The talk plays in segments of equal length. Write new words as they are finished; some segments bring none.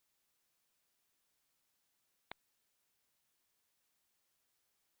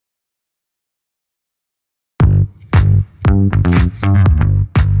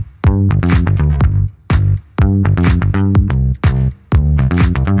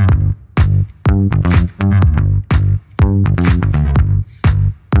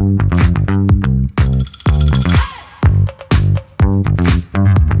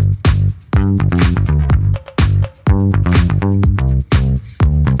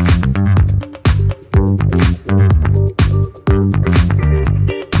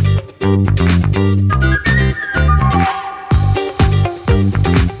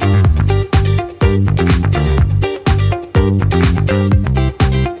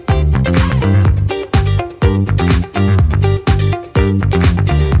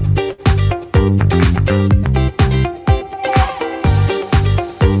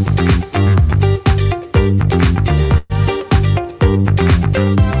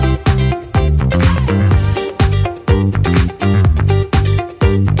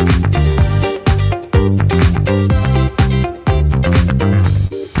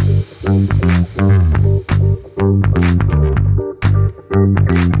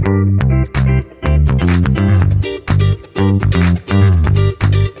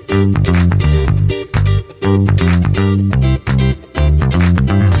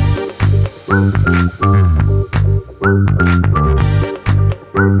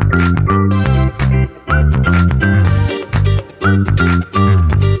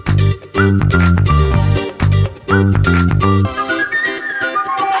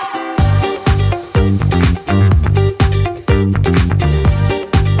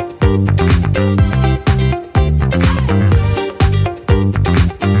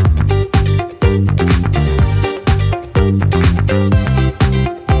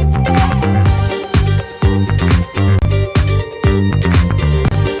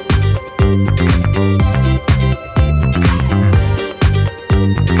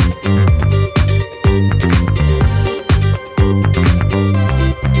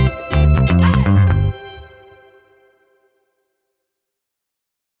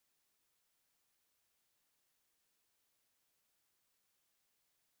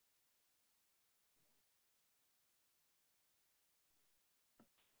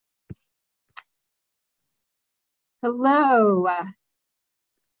Hello.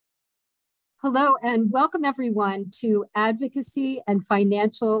 Hello, and welcome everyone to Advocacy and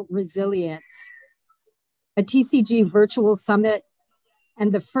Financial Resilience, a TCG virtual summit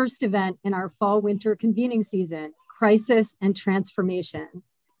and the first event in our fall-winter convening season, Crisis and Transformation.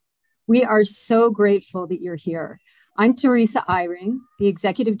 We are so grateful that you're here. I'm Teresa Eyring, the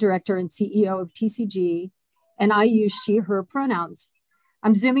Executive Director and CEO of TCG, and I use she, her pronouns.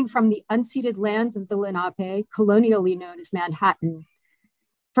 I'm zooming from the unceded lands of the Lenape, colonially known as Manhattan.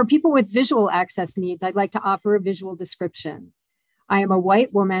 For people with visual access needs, I'd like to offer a visual description. I am a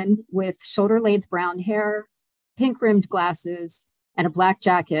white woman with shoulder-length brown hair, pink-rimmed glasses, and a black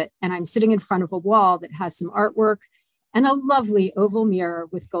jacket, and I'm sitting in front of a wall that has some artwork and a lovely oval mirror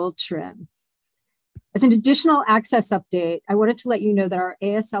with gold trim. As an additional access update, I wanted to let you know that our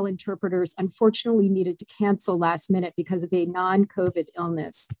ASL interpreters unfortunately needed to cancel last minute because of a non-COVID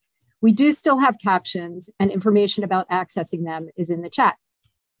illness. We do still have captions, and information about accessing them is in the chat.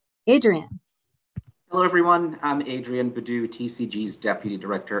 Adrian. Hello, everyone. I'm Adrian Badu, TCG's Deputy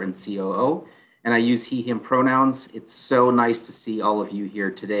Director and COO, and I use he, him pronouns. It's so nice to see all of you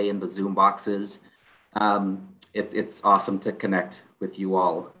here today in the Zoom boxes. It's awesome to connect with you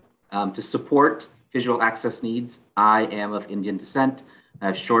all. To support visual access needs, I am of Indian descent. I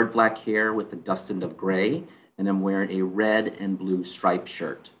have short black hair with a dusting of gray, and I'm wearing a red and blue striped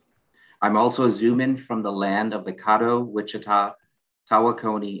shirt. I'm also a zoom in from the land of the Caddo, Wichita,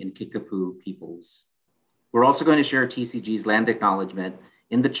 Tawakoni, and Kickapoo peoples. We're also going to share TCG's land acknowledgement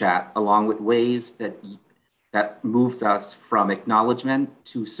in the chat, along with ways that moves us from acknowledgement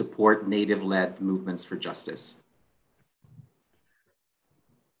to support Native-led movements for justice.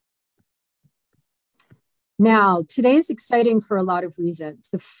 Now, today is exciting for a lot of reasons.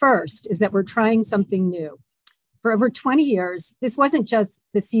 The first is that we're trying something new. For over 20 years, this wasn't just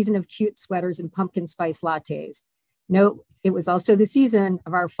the season of cute sweaters and pumpkin spice lattes. No, it was also the season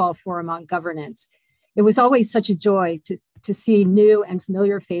of our fall forum on governance. It was always such a joy to see new and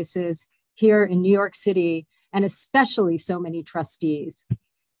familiar faces here in New York City, and especially so many trustees.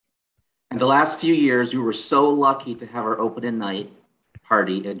 In the last few years, we were so lucky to have our opening night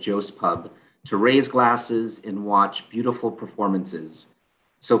party at Joe's Pub to raise glasses and watch beautiful performances.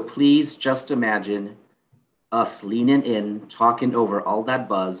 So please just imagine us leaning in, talking over all that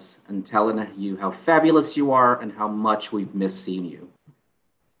buzz and telling you how fabulous you are and how much we've missed seeing you.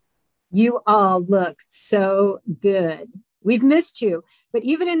 You all look so good. We've missed you, but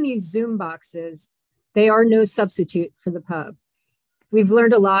even in these Zoom boxes, they are no substitute for the pub. We've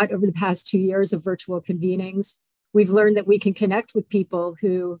learned a lot over the past 2 years of virtual convenings. We've learned that we can connect with people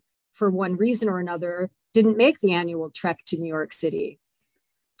who, for one reason or another, didn't make the annual trek to New York City.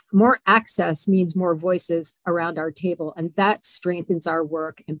 More access means more voices around our table, and that strengthens our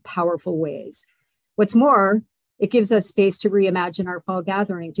work in powerful ways. What's more, it gives us space to reimagine our fall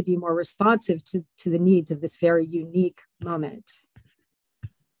gathering to be more responsive to the needs of this very unique moment.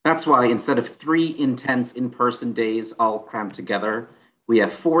 That's why instead of 3 intense in-person days all crammed together, we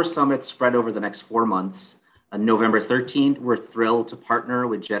have 4 summits spread over the next 4 months. On November 13th, we're thrilled to partner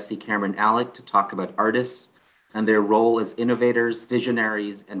with Jesse, Cameron, Alec to talk about artists and their role as innovators,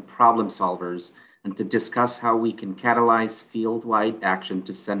 visionaries, and problem solvers, and to discuss how we can catalyze field-wide action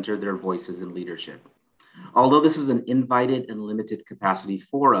to center their voices in leadership. Although this is an invited and limited capacity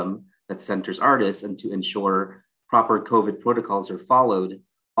forum that centers artists and to ensure proper COVID protocols are followed,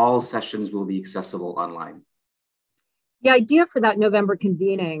 all sessions will be accessible online. The idea for that November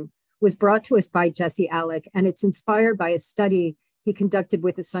convening was brought to us by Jesse Alec, and it's inspired by a study he conducted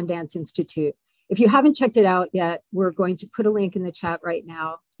with the Sundance Institute. If you haven't checked it out yet, we're going to put a link in the chat right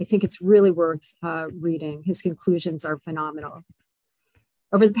now. I think it's really worth reading. His conclusions are phenomenal.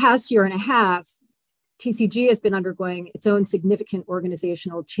 Over the past year and a half, TCG has been undergoing its own significant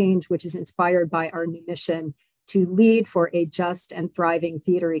organizational change, which is inspired by our new mission to lead for a just and thriving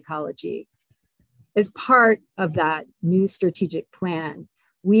theater ecology. As part of that new strategic plan,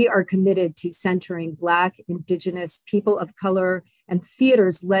 we are committed to centering Black, Indigenous, people of color, and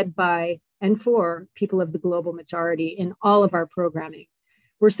theaters led by and for people of the global majority in all of our programming.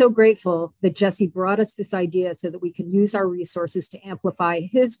 We're so grateful that Jesse brought us this idea so that we can use our resources to amplify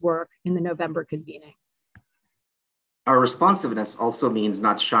his work in the November convening. Our responsiveness also means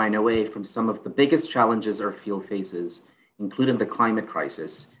not shying away from some of the biggest challenges our field faces, including the climate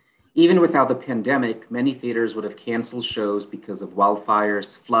crisis. Even without the pandemic, many theaters would have canceled shows because of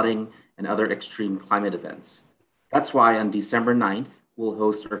wildfires, flooding, and other extreme climate events. That's why on December 9th, we'll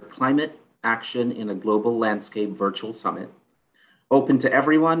host our Climate Action in a Global Landscape virtual summit. Open to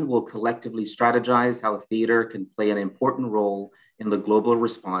everyone, we'll collectively strategize how theater can play an important role in the global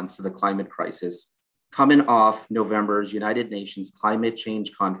response to the climate crisis coming off November's United Nations Climate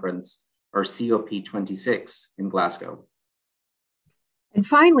Change Conference, or COP26 in Glasgow. And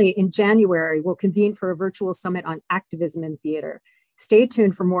finally, in January, we'll convene for a virtual summit on activism in theater. Stay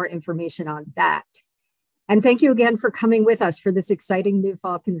tuned for more information on that. And thank you again for coming with us for this exciting new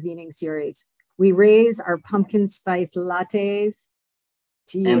fall convening series. We raise our pumpkin spice lattes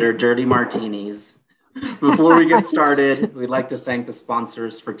to you. And our dirty martinis. Before we get started, we'd like to thank the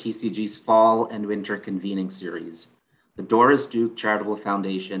sponsors for TCG's Fall and Winter Convening Series: the Doris Duke Charitable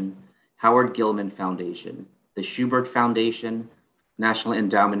Foundation, Howard Gilman Foundation, the Schubert Foundation, National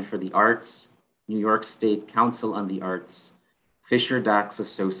Endowment for the Arts, New York State Council on the Arts, Fisher Dax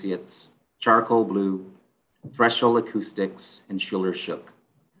Associates, Charcoal Blue, Threshold Acoustics, and Schuller Shook.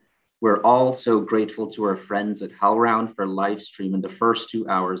 We're all so grateful to our friends at HowlRound for live streaming the first 2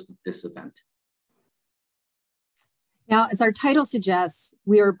 hours of this event. Now, as our title suggests,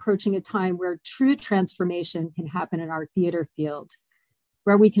 we are approaching a time where true transformation can happen in our theater field,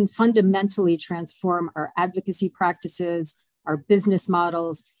 where we can fundamentally transform our advocacy practices, our business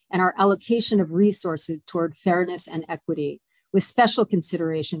models, and our allocation of resources toward fairness and equity, with special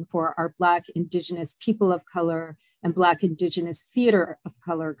consideration for our Black, Indigenous, people of color, and Black, Indigenous theater of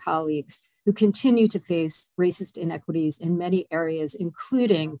color colleagues who continue to face racist inequities in many areas,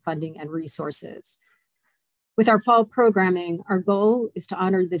 including funding and resources. With our fall programming, our goal is to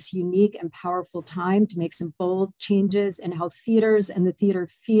honor this unique and powerful time to make some bold changes in how theaters and the theater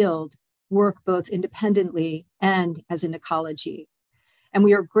field work both independently and as an ecology. And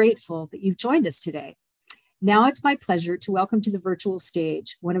we are grateful that you've joined us today. Now it's my pleasure to welcome to the virtual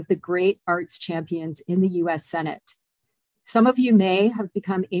stage one of the great arts champions in the US Senate. Some of you may have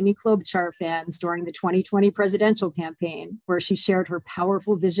become Amy Klobuchar fans during the 2020 presidential campaign, where she shared her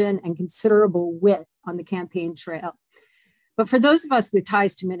powerful vision and considerable wit on the campaign trail. But for those of us with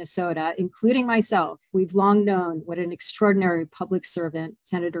ties to Minnesota, including myself, we've long known what an extraordinary public servant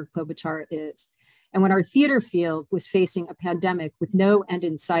Senator Klobuchar is. And when our theater field was facing a pandemic with no end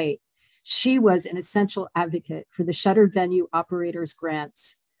in sight, she was an essential advocate for the shuttered venue operators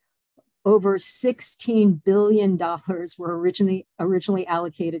grants. Over $16 billion were originally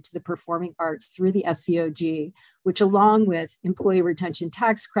allocated to the performing arts through the SVOG, which, along with employee retention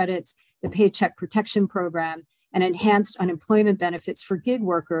tax credits, the Paycheck Protection Program, and enhanced unemployment benefits for gig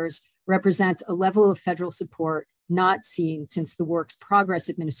workers, represents a level of federal support not seen since the Works Progress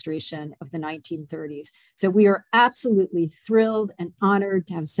Administration of the 1930s. So we are absolutely thrilled and honored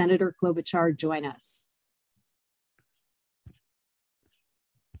to have Senator Klobuchar join us.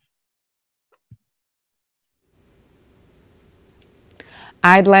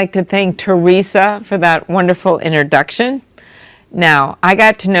 I'd like to thank Teresa for that wonderful introduction. Now, I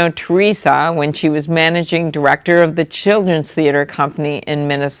got to know Teresa when she was managing director of the Children's Theater Company in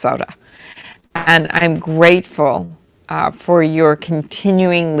Minnesota. And I'm grateful for your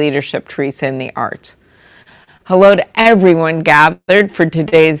continuing leadership, Teresa, in the arts. Hello to everyone gathered for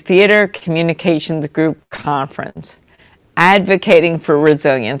today's Theater Communications Group Conference, Advocating for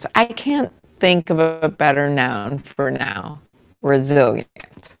Resilience. I can't think of a better noun for now.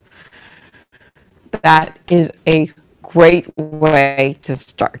 Resilience. That is a great way to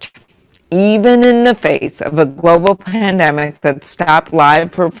start. Even in the face of a global pandemic that stopped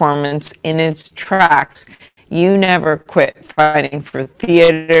live performance in its tracks, you never quit fighting for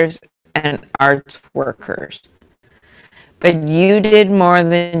theaters and arts workers. But you did more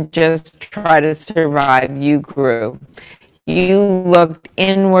than just try to survive, you grew. You looked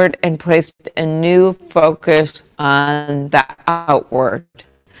inward and placed a new focus on the outward.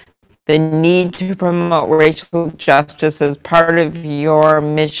 The need to promote racial justice as part of your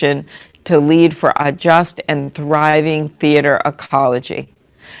mission to lead for a just and thriving theater ecology.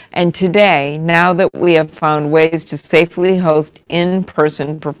 And today, now that we have found ways to safely host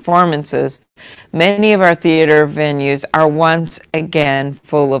in-person performances, many of our theater venues are once again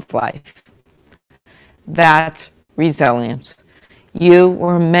full of life. That's resilience. You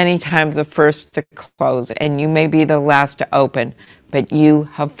were many times the first to close, and you may be the last to open, but you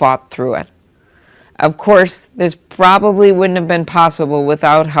have fought through it. Of course, this probably wouldn't have been possible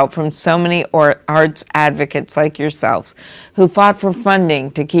without help from so many arts advocates like yourselves who fought for funding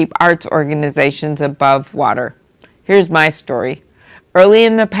to keep arts organizations above water. Here's my story. Early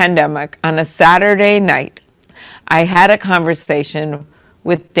in the pandemic, on a Saturday night, I had a conversation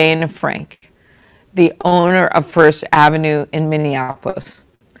with Dana Frank, the owner of First Avenue in Minneapolis.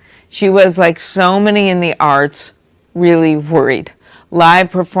 She was, like so many in the arts, really worried. Live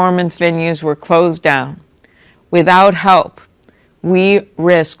performance venues were closed down. Without help, we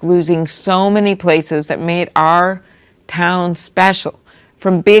risk losing so many places that made our town special,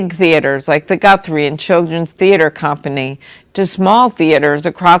 from big theaters like the Guthrie and Children's Theater Company to small theaters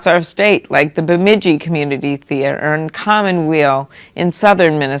across our state like the Bemidji Community Theater and Commonweal in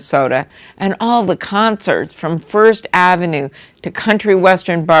southern Minnesota, and all the concerts from First Avenue to country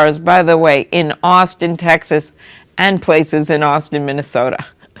western bars, by the way, in Austin, Texas, and places in Austin, Minnesota.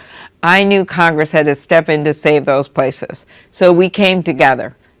 I knew Congress had to step in to save those places, so we came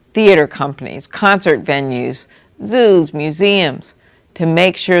together, theater companies, concert venues, zoos, museums, to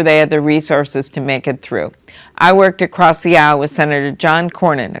make sure they had the resources to make it through. I worked across the aisle with Senator John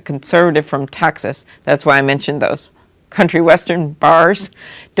Cornyn, a conservative from Texas, that's why I mentioned those country western bars,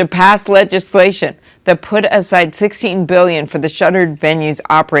 to pass legislation that put aside $16 billion for the Shuttered Venues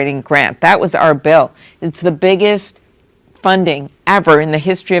Operating Grant. That was our bill. It's the biggest funding ever in the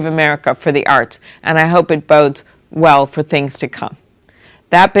history of America for the arts, and I hope it bodes well for things to come.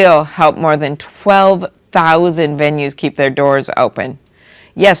 That bill helped more than 12,000 venues keep their doors open.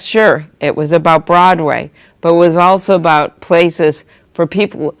 Yes, sure, it was about Broadway, but it was also about places for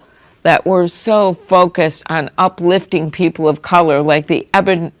people that were so focused on uplifting people of color, like the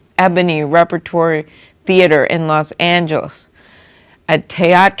Ebony Repertory Theater in Los Angeles, at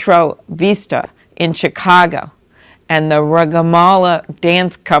Teatro Vista in Chicago, and the Ragamala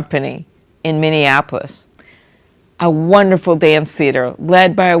Dance Company in Minneapolis. A wonderful dance theater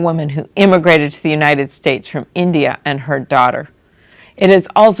led by a woman who immigrated to the United States from India and her daughter. It has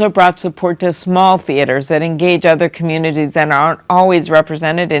also brought support to small theaters that engage other communities that aren't always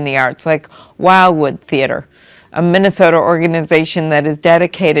represented in the arts, like Wildwood Theater, a Minnesota organization that is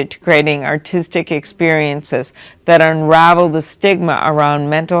dedicated to creating artistic experiences that unravel the stigma around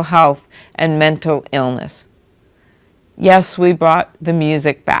mental health and mental illness. Yes, we brought the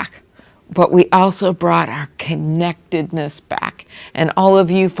music back, but we also brought our connectedness back. And all of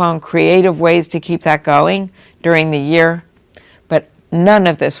you found creative ways to keep that going during the year. But none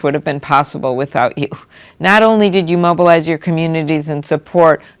of this would have been possible without you. Not only did you mobilize your communities in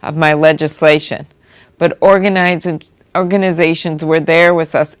support of my legislation, but organizations were there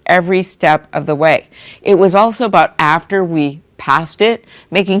with us every step of the way. It was also about, after we passed it,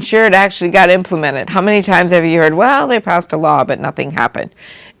 making sure it actually got implemented. How many times have you heard, well, they passed a law, but nothing happened?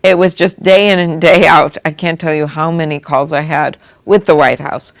 It was just day in and day out. I can't tell you how many calls I had with the White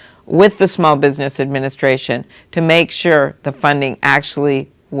House, with the Small Business Administration, to make sure the funding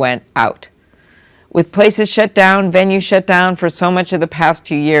actually went out. With places shut down, venues shut down for so much of the past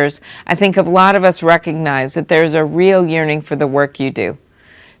 2 years, I think a lot of us recognize that there's a real yearning for the work you do.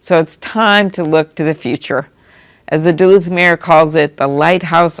 So it's time to look to the future. As the Duluth mayor calls it, the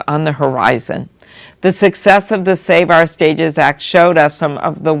lighthouse on the horizon. The success of the Save Our Stages Act showed us some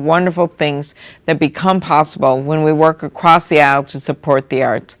of the wonderful things that become possible when we work across the aisle to support the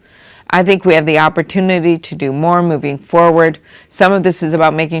arts. I think we have the opportunity to do more moving forward. Some of this is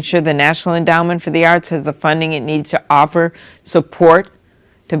about making sure the National Endowment for the Arts has the funding it needs to offer support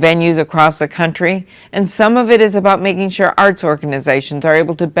to venues across the country, and some of it is about making sure arts organizations are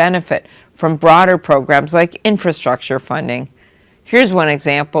able to benefit from broader programs like infrastructure funding. Here's one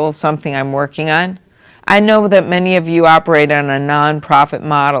example of something I'm working on. I know that many of you operate on a nonprofit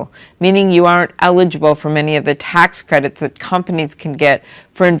model, meaning you aren't eligible for many of the tax credits that companies can get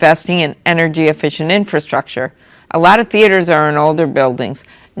for investing in energy-efficient infrastructure. A lot of theaters are in older buildings.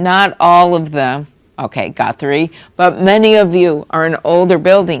 Not all of them. Okay, Guthrie, but many of you are in older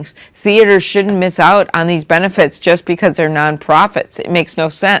buildings. Theaters shouldn't miss out on these benefits just because they're nonprofits. It makes no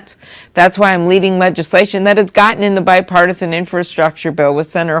sense. That's why I'm leading legislation that has gotten in the bipartisan infrastructure bill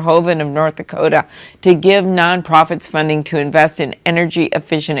with Senator Hoeven of North Dakota to give nonprofits funding to invest in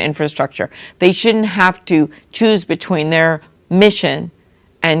energy-efficient infrastructure. They shouldn't have to choose between their mission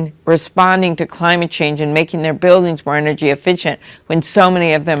and responding to climate change and making their buildings more energy efficient when so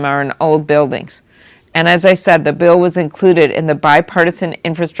many of them are in old buildings. And as I said, the bill was included in the bipartisan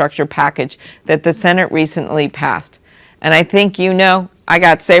infrastructure package that the Senate recently passed. And I think you know, I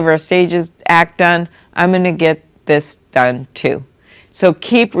got Save Our Stages Act done. I'm going to get this done too. So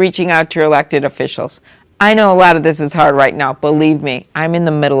keep reaching out to your elected officials. I know a lot of this is hard right now. Believe me, I'm in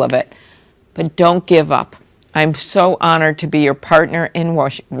the middle of it. But don't give up. I'm so honored to be your partner in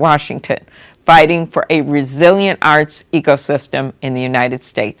Washington, fighting for a resilient arts ecosystem in the United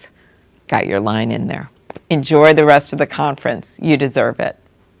States. Got your line in there. Enjoy the rest of the conference. You deserve it.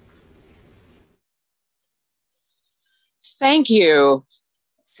 Thank you,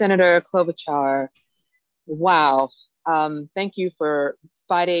 Senator Klobuchar. Wow. Thank you for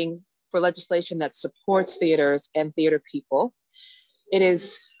fighting for legislation that supports theaters and theater people. It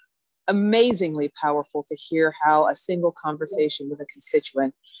is amazingly powerful to hear how a single conversation with a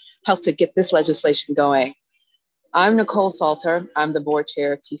constituent helped to get this legislation going. I'm Nicole Salter. I'm the board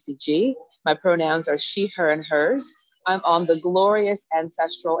chair of TCG. My pronouns are she, her, and hers. I'm on the glorious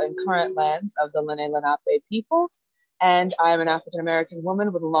ancestral and current lands of the Lenni Lenape people. And I'm an African-American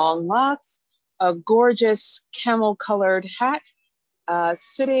woman with long locks, a gorgeous camel-colored hat,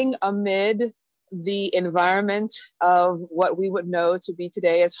 sitting amid the environment of what we would know to be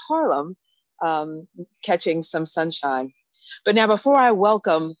today as Harlem, catching some sunshine. But now, before I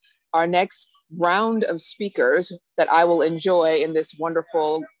welcome our next round of speakers that I will enjoy in this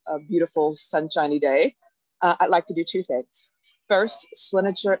wonderful, beautiful, sunshiny day, I'd like to do two things. First,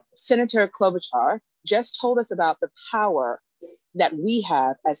 Senator Klobuchar just told us about the power that we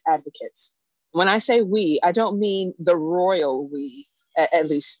have as advocates. When I say we, I don't mean the royal we, at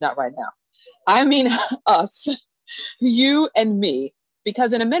least not right now. I mean us, you and me,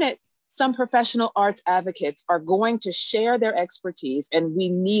 because in a minute, some professional arts advocates are going to share their expertise, and we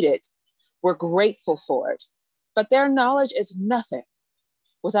need it. We're grateful for it. But their knowledge is nothing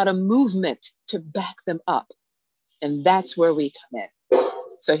without a movement to back them up. And that's where we come in.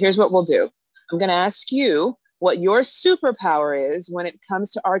 So here's what we'll do. I'm going to ask you what your superpower is when it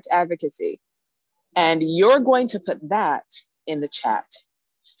comes to arts advocacy. And you're going to put that in the chat.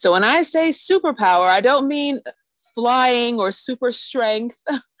 So when I say superpower, I don't mean flying or super strength.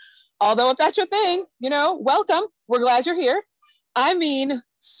 Although if that's your thing, you know, welcome. We're glad you're here. I mean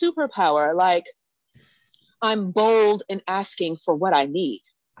superpower, like I'm bold in asking for what I need.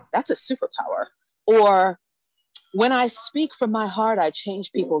 That's a superpower. Or when I speak from my heart, I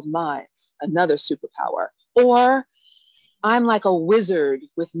change people's minds. Another superpower. Or I'm like a wizard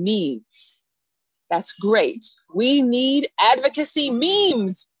with memes. That's great. We need advocacy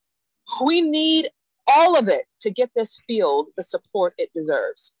memes. We need all of it to get this field the support it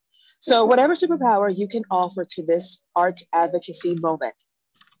deserves. So whatever superpower you can offer to this arts advocacy moment,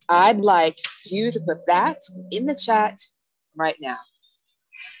 I'd like you to put that in the chat right now.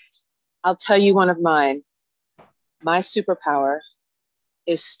 I'll tell you one of mine. My superpower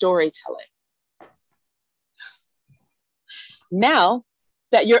is storytelling. Now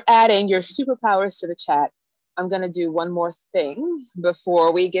that you're adding your superpowers to the chat, I'm going to do one more thing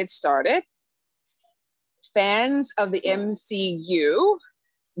before we get started. Fans of the MCU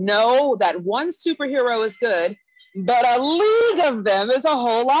know that one superhero is good, but a league of them is a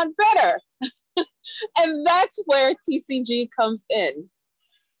whole lot better. And that's where TCG comes in.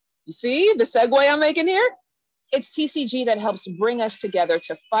 You see the segue I'm making here? It's TCG that helps bring us together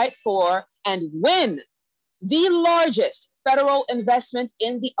to fight for and win the largest federal investment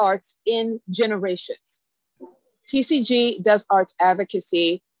in the arts in generations. TCG does arts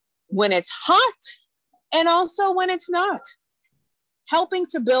advocacy when it's hot and also when it's not, helping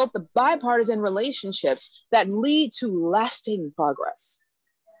to build the bipartisan relationships that lead to lasting progress.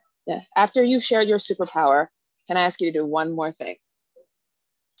 Yeah. After you've shared your superpower, can I ask you to do one more thing?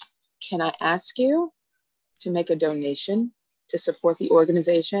 Can I ask you to make a donation to support the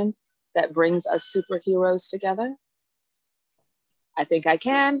organization that brings us superheroes together? I think I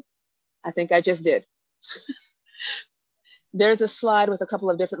can. I think I just did. There's a slide with a couple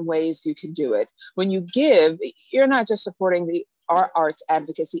of different ways you can do it. When you give, you're not just supporting our arts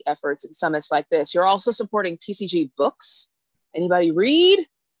advocacy efforts and summits like this, you're also supporting TCG books. Anybody read?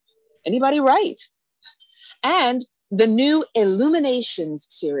 Anybody write? And the new Illuminations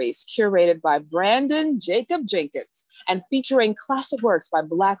series, curated by Brandon Jacob Jenkins and featuring classic works by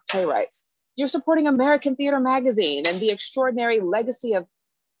Black playwrights. You're supporting American Theater Magazine and the extraordinary legacy of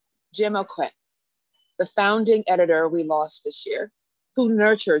Jim O'Quinn, the founding editor we lost this year, who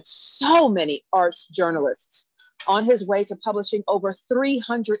nurtured so many arts journalists on his way to publishing over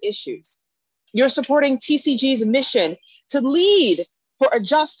 300 issues. You're supporting TCG's mission to lead for a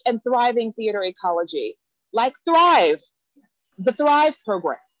just and thriving theater ecology, like Thrive, the Thrive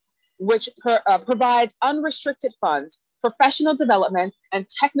program, which provides unrestricted funds, professional development, and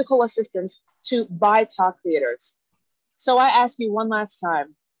technical assistance to BIPOC theaters. So I ask you one last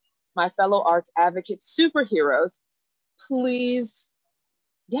time, my fellow arts advocate superheroes, please,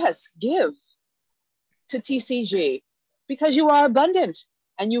 yes, give to TCG, because you are abundant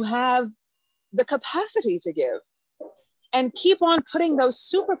and you have the capacity to give. And keep on putting those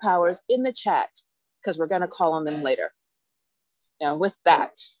superpowers in the chat, because we're going to call on them later. Now, with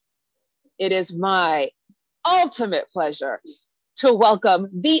that, it is my ultimate pleasure to welcome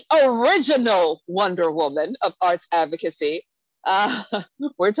the original Wonder Woman of arts advocacy.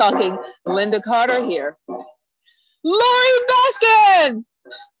 We're talking Linda Carter here. Lori Baskin!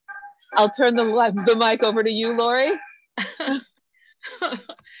 I'll turn the mic over to you, Lori.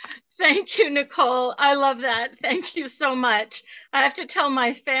 Thank you, Nicole. I love that. Thank you so much. I have to tell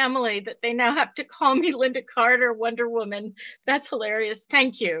my family that they now have to call me Linda Carter, Wonder Woman. That's hilarious.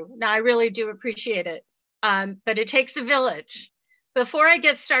 Thank you. Now, I really do appreciate it. But it takes a village. Before I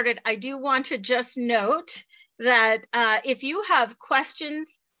get started, I do want to just note that if you have questions,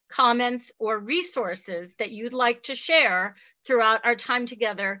 comments, or resources that you'd like to share throughout our time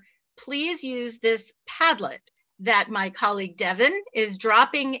together, please use this Padlet that my colleague Devin is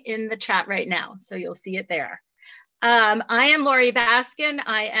dropping in the chat right now. So you'll see it there. I am Lori Baskin.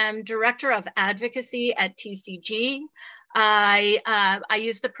 I am Director of Advocacy at TCG. I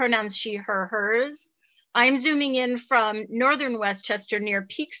use the pronouns she, her, hers. I'm zooming in from northern Westchester near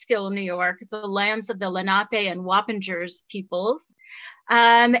Peekskill, New York, the lands of the Lenape and Wappingers peoples.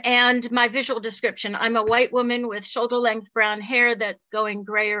 And my visual description, I'm a white woman with shoulder-length brown hair that's going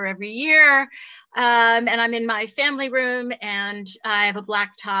grayer every year. And I'm in my family room and I have a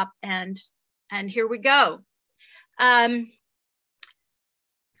black top and here we go.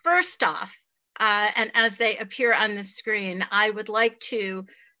 First off, and as they appear on the screen, I would like to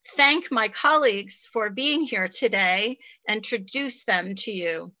thank my colleagues for being here today and introduce them to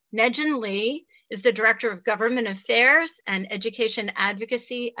you. Nejin Lee is the Director of Government Affairs and Education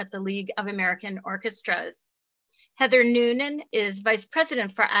Advocacy at the League of American Orchestras. Heather Noonan is Vice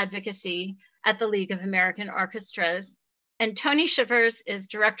President for Advocacy at the League of American Orchestras. And Tony Shivers is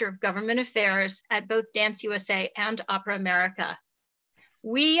Director of Government Affairs at both Dance USA and Opera America.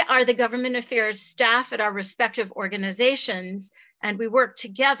 We are the government affairs staff at our respective organizations, and we work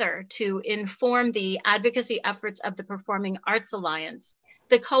together to inform the advocacy efforts of the Performing Arts Alliance,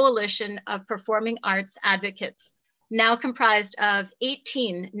 the coalition of performing arts advocates, now comprised of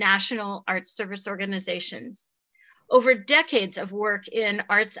 18 national arts service organizations. Over decades of work in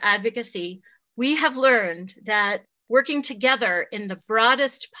arts advocacy, we have learned that working together in the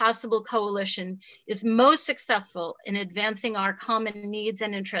broadest possible coalition is most successful in advancing our common needs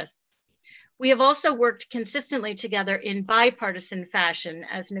and interests. We have also worked consistently together in bipartisan fashion,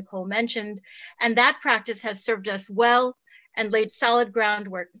 as Nicole mentioned, and that practice has served us well and laid solid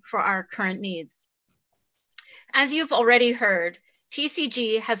groundwork for our current needs. As you've already heard,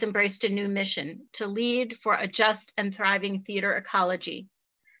 TCG has embraced a new mission to lead for a just and thriving theater ecology.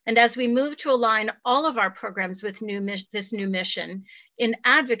 And as we move to align all of our programs with this new mission, in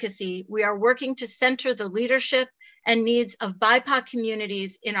advocacy, we are working to center the leadership and needs of BIPOC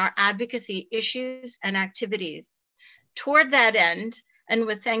communities in our advocacy issues and activities. Toward that end, and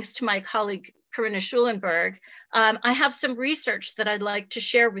with thanks to my colleague, Corinna Schulenberg, I have some research that I'd like to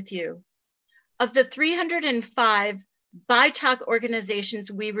share with you. Of the 305 BIPOC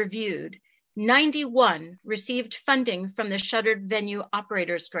organizations we reviewed, 91 received funding from the Shuttered Venue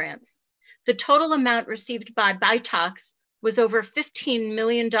Operators Grants. The total amount received by BIPOCs was over $15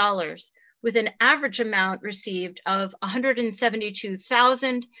 million, with an average amount received of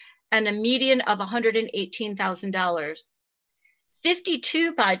 $172,000 and a median of $118,000.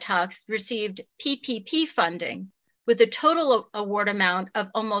 52 BIPOCs received PPP funding, with a total award amount of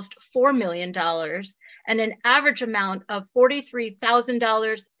almost $4 million and an average amount of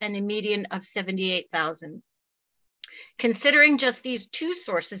 $43,000 and a median of $78,000. Considering just these two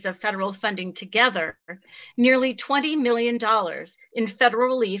sources of federal funding together, nearly $20 million in federal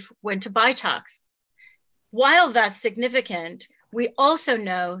relief went to BIPOCs. While that's significant, we also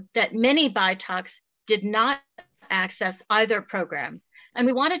know that many BIPOCs did not access either program, and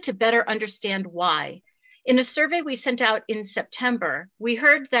we wanted to better understand why. In a survey we sent out in September, we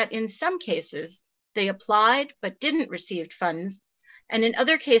heard that in some cases, they applied but didn't receive funds, and in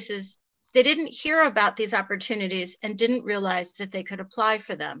other cases, they didn't hear about these opportunities and didn't realize that they could apply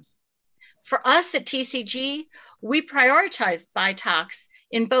for them. For us at TCG, we prioritized BIPOCs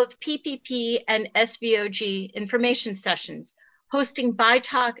in both PPP and SVOG information sessions, hosting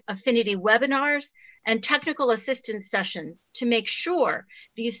BIPOC affinity webinars and technical assistance sessions to make sure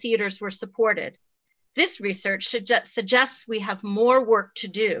these theaters were supported. This research suggests we have more work to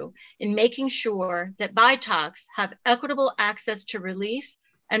do in making sure that BIPOCs have equitable access to relief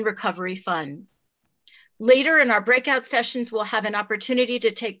and recovery funds. Later in our breakout sessions, we'll have an opportunity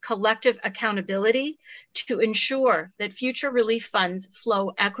to take collective accountability to ensure that future relief funds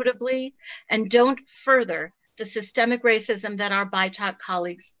flow equitably and don't further the systemic racism that our BIPOC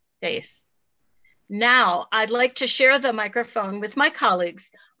colleagues face. Now, I'd like to share the microphone with my colleagues.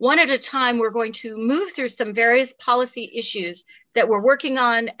 One at a time, we're going to move through some various policy issues that we're working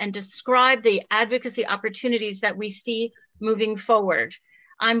on and describe the advocacy opportunities that we see moving forward.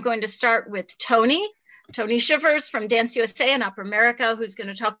 I'm going to start with Tony Shivers from Dance USA and Opera America, who's going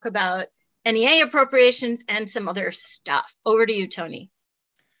to talk about NEA appropriations and some other stuff. Over to you, Tony.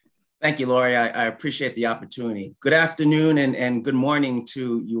 Thank you, Lori. I appreciate the opportunity. Good afternoon and good morning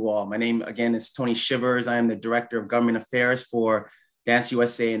to you all. My name, again, is Tony Shivers. I am the Director of Government Affairs for Dance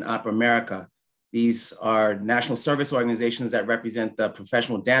USA and Opera America. These are national service organizations that represent the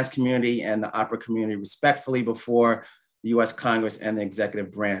professional dance community and the opera community respectfully before the US Congress and the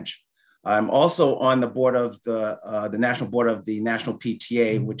executive branch. I'm also on the board of the national board of the National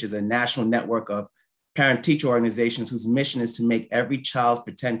PTA, which is a national network of parent-teacher organizations whose mission is to make every child's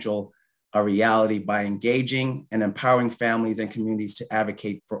potential a reality by engaging and empowering families and communities to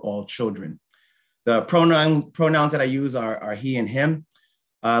advocate for all children. The pronouns that I use are he and him.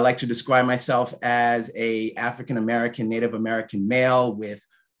 I like to describe myself as an African-American, Native American male with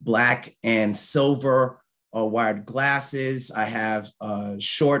Black and silver wired glasses. I have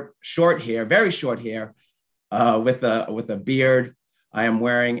short hair, very short hair with a beard. I am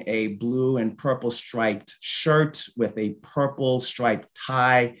wearing a blue and purple striped shirt with a purple striped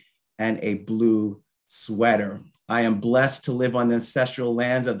tie and a blue sweater. I am blessed to live on the ancestral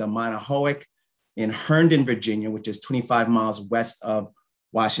lands of the Manahoic in Herndon, Virginia, which is 25 miles west of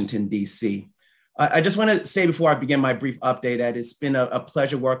Washington, D.C. I just want to say before I begin my brief update that it's been a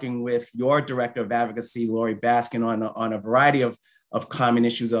pleasure working with your Director of Advocacy, Lori Baskin, on a variety of common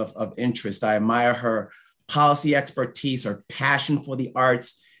issues of interest. I admire her policy expertise, her passion for the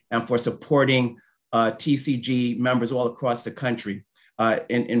arts, and for supporting TCG members all across the country.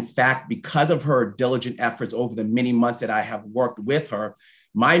 In fact, because of her diligent efforts over the many months that I have worked with her,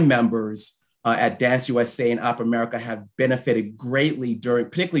 my members at Dance USA and Opera America have benefited greatly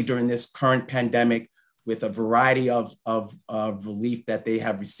particularly during this current pandemic, with a variety of relief that they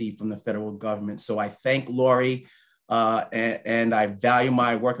have received from the federal government. So I thank Lori and I value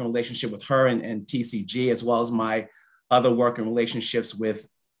my working relationship with her and TCG, as well as my other working relationships with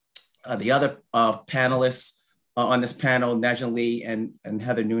the other panelists on this panel, Najla Lee and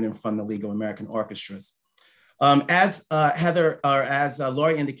Heather Noonan from the League of American Orchestras. As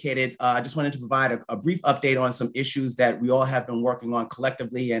Lori indicated, I just wanted to provide a brief update on some issues that we all have been working on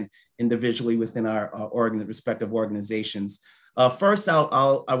collectively and individually within our respective organizations. First,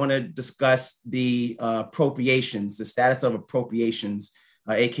 I want to discuss the appropriations, the status of appropriations,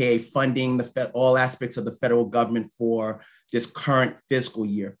 AKA funding all aspects of the federal government for this current fiscal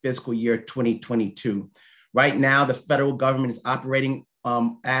year 2022. Right now, the federal government is operating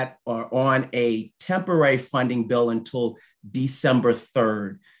at or on a temporary funding bill until December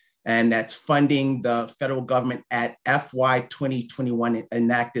 3rd. And that's funding the federal government at FY 2021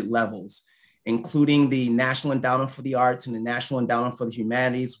 enacted levels, including the National Endowment for the Arts and the National Endowment for the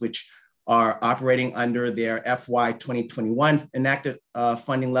Humanities, which are operating under their FY 2021 enacted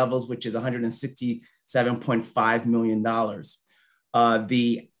funding levels, which is $167.5 million.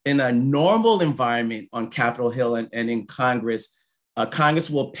 In a normal environment on Capitol Hill and in Congress, Congress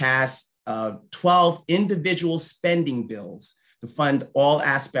will pass 12 individual spending bills to fund all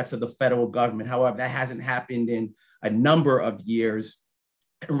aspects of the federal government. However, that hasn't happened in a number of years.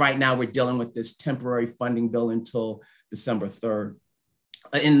 Right now, we're dealing with this temporary funding bill until December 3rd.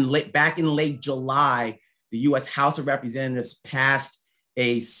 Back in late July, the US House of Representatives passed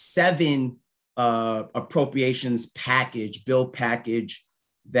a 7 appropriations bill package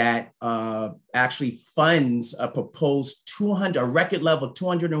that actually funds a proposed a record level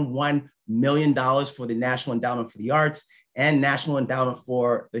 $201 million for the National Endowment for the Arts and National Endowment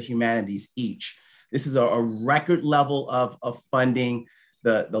for the Humanities each. This is a record level of funding.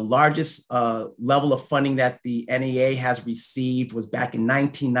 The largest level of funding that the NEA has received was back in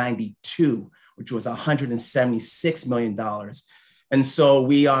 1992, which was $176 million. And so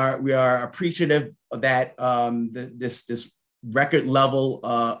we are appreciative of that this record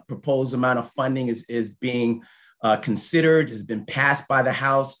level proposed amount of funding is being considered, has been passed by the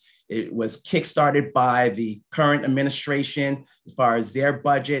House. It was kickstarted by the current administration as far as their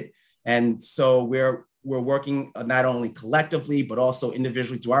budget. And so we're working not only collectively, but also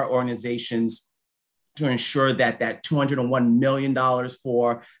individually through our organizations to ensure that that $201 million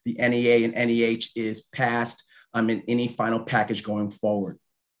for the NEA and NEH is passed in any final package going forward.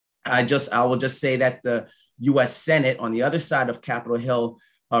 I will just say that the US Senate on the other side of Capitol Hill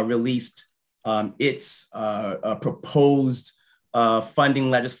released its proposed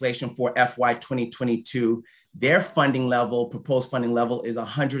funding legislation for FY 2022. Their proposed funding level is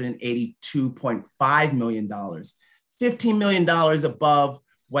 $182.5 million, $15 million above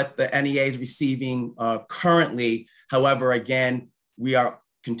what the NEA is receiving currently. However, again, we are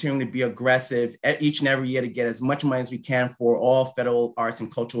continuing to be aggressive each and every year to get as much money as we can for all federal arts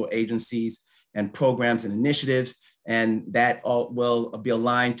and cultural agencies and programs and initiatives. And that all will be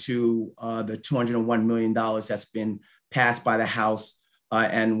aligned to the $201 million that's been passed by the House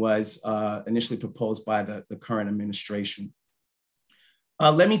and was initially proposed by the current administration.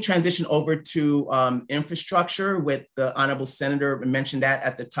 Let me transition over to infrastructure with the Honorable Senator mentioned that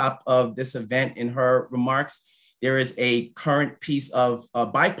at the top of this event in her remarks. There is a current piece of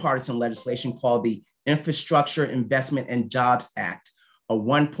bipartisan legislation called the Infrastructure Investment and Jobs Act, a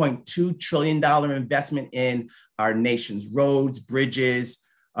 $1.2 trillion investment in our nation's roads, bridges,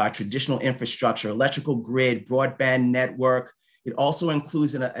 traditional infrastructure, electrical grid, broadband network. It also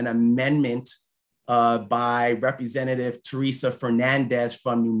includes an amendment by Representative Teresa Fernandez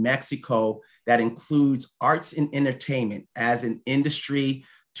from New Mexico that includes arts and entertainment as an industry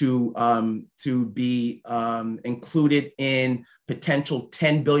to be included in potential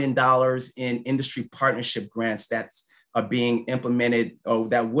 $10 billion in industry partnership grants that's being implemented, or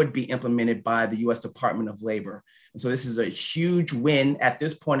that would be implemented by the U.S. Department of Labor. And so this is a huge win at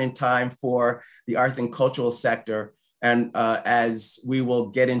this point in time for the arts and cultural sector. And as we will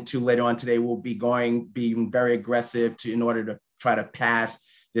get into later on today, we'll be being very aggressive in order to try to pass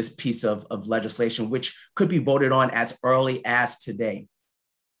this piece of legislation, which could be voted on as early as today.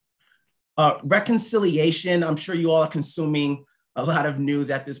 Reconciliation, I'm sure you all are consuming a lot of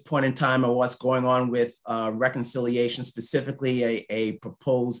news at this point in time of what's going on with reconciliation, specifically a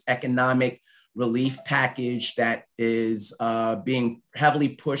proposed economic relief package that is being heavily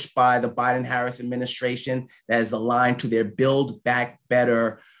pushed by the Biden-Harris administration that is aligned to their Build Back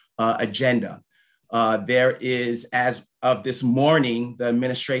Better agenda. There is, as of this morning, the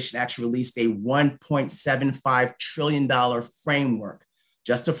administration actually released a $1.75 trillion framework.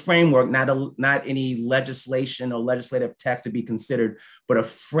 Just a framework, not any legislation or legislative text to be considered, but a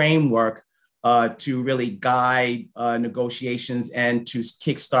framework to really guide negotiations and to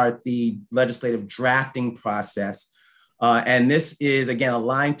kickstart the legislative drafting process. And this is, again,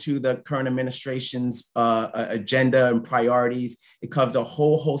 aligned to the current administration's agenda and priorities. It covers a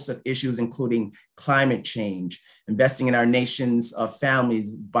whole host of issues, including climate change, investing in our nation's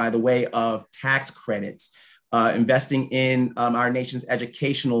families by the way of tax credits, investing in our nation's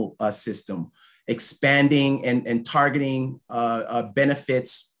educational system, expanding and targeting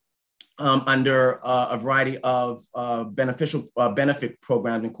benefits under a variety of benefit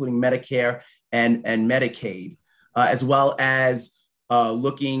programs, including Medicare and Medicaid, as well as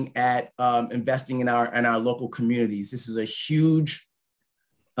looking at investing in our local communities. This is a huge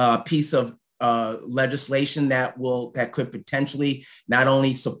piece of legislation that could potentially not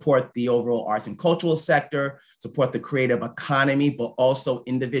only support the overall arts and cultural sector, support the creative economy, but also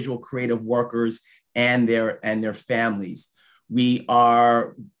individual creative workers and their families. We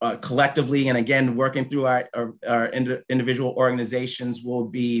are collectively, and again, working through our individual organizations, will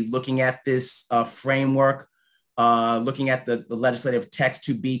be looking at this framework, looking at the legislative text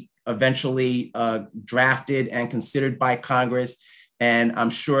to be eventually drafted and considered by Congress. And I'm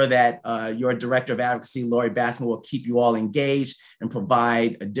sure that your Director of Advocacy, Lori Baskin, will keep you all engaged and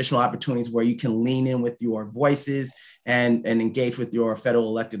provide additional opportunities where you can lean in with your voices and engage with your federal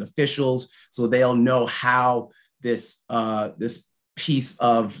elected officials so they'll know how this piece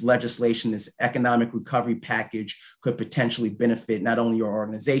of legislation, this economic recovery package, could potentially benefit not only your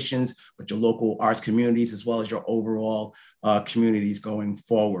organizations, but your local arts communities, as well as your overall communities going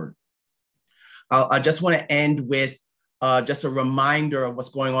forward. I just want to end with just a reminder of what's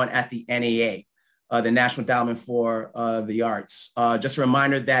going on at the NEA, the National Endowment for the Arts. Just a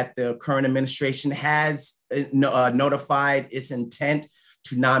reminder that the current administration has notified its intent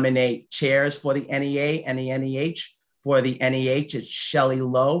to nominate chairs for the NEA and the NEH. For the NEH, it's Shelley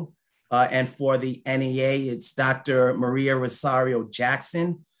Lowe, and for the NEA, it's Dr. Maria Rosario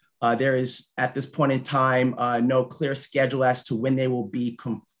Jackson. There is, at this point in time, no clear schedule as to when they will be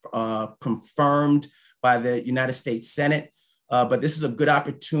confirmed by the United States Senate. But this is a good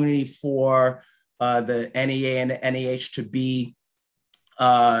opportunity for the NEA and the NEH to be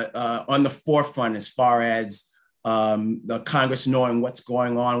on the forefront as far as the Congress knowing what's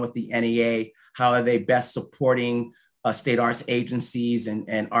going on with the NEA, how are they best supporting state arts agencies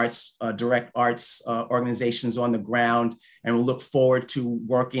and arts, direct arts organizations on the ground. And we'll look forward to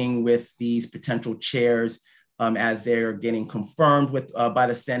working with these potential chairs as they're getting confirmed by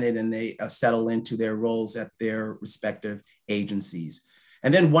the Senate and they settle into their roles at their respective agencies.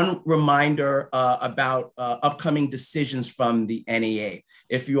 And then one reminder about upcoming decisions from the NEA.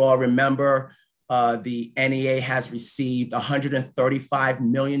 If you all remember, the NEA has received $135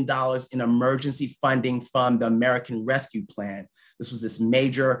 million in emergency funding from the American Rescue Plan. This was this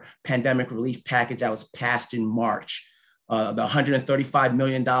major pandemic relief package that was passed in March. The $135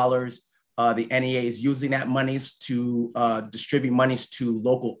 million, the NEA is using that monies to distribute monies to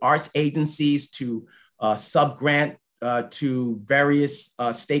local arts agencies, to subgrant to various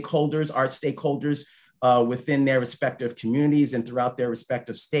stakeholders, art stakeholders within their respective communities and throughout their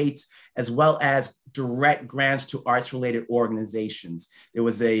respective states, as well as direct grants to arts-related organizations. There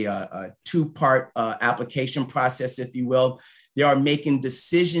was a two-part application process, if you will. They are making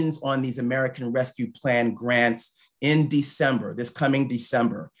decisions on these American Rescue Plan grants in December, this coming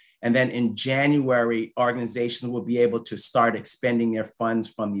December. And then in January, organizations will be able to start expending their funds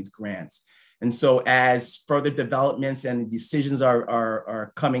from these grants. And so as further developments and decisions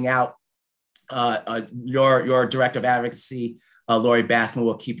are coming out, your Director of Advocacy, Lori Baskin,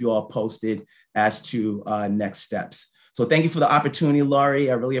 will keep you all posted as to next steps. So thank you for the opportunity,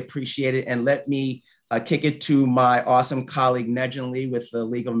 Lori. I really appreciate it. And let me kick it to my awesome colleague, Nejin Lee with the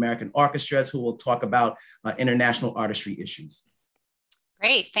League of American Orchestras, who will talk about international artistry issues.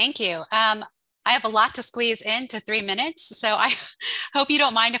 Great, thank you. I have a lot to squeeze into 3 minutes, so I hope you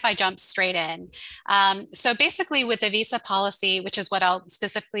don't mind if I jump straight in. So basically with the visa policy, which is what I'll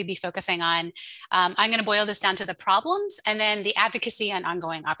specifically be focusing on, I'm going to boil this down to the problems and then the advocacy and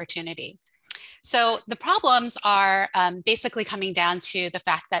ongoing opportunity. So the problems are basically coming down to the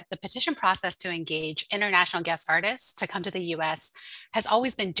fact that the petition process to engage international guest artists to come to the US has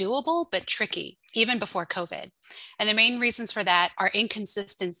always been doable, but tricky, even before COVID. And the main reasons for that are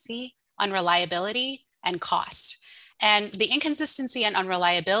inconsistency, unreliability, and cost. And the inconsistency and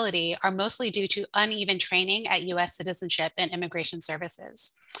unreliability are mostly due to uneven training at US citizenship and immigration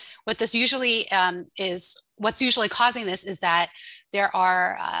services. What's usually causing this is that there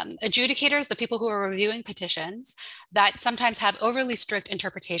are adjudicators, the people who are reviewing petitions, that sometimes have overly strict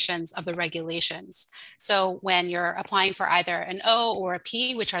interpretations of the regulations. So when you're applying for either an O or a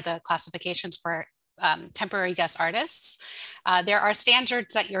P, which are the classifications for temporary guest artists, there are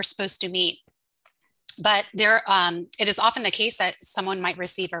standards that you're supposed to meet. But it is often the case that someone might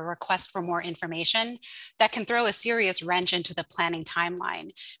receive a request for more information that can throw a serious wrench into the planning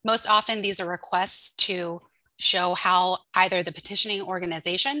timeline. Most often, these are requests to show how either the petitioning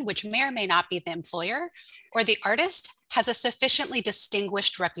organization, which may or may not be the employer, or the artist has a sufficiently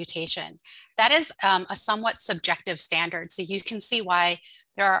distinguished reputation. That is a somewhat subjective standard. So you can see why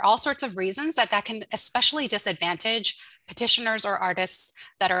there are all sorts of reasons that can especially disadvantage petitioners or artists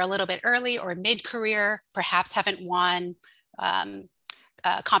that are a little bit early or mid-career, perhaps haven't won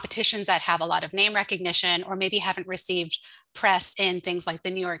competitions that have a lot of name recognition, or maybe haven't received press in things like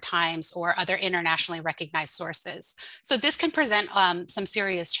the New York Times or other internationally recognized sources. So this can present some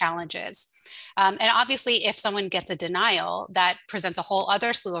serious challenges. And obviously, if someone gets a denial, that presents a whole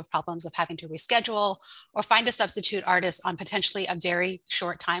other slew of problems of having to reschedule or find a substitute artist on potentially a very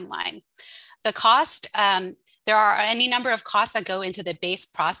short timeline. The cost, there are any number of costs that go into the base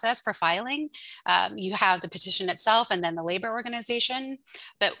process for filing. You have the petition itself and then the labor organization.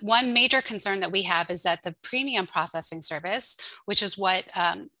 But one major concern that we have is that the premium processing service, which is what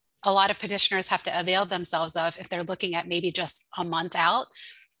a lot of petitioners have to avail themselves of if they're looking at maybe just a month out,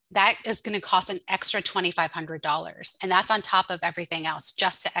 that is going to cost an extra $2,500. And that's on top of everything else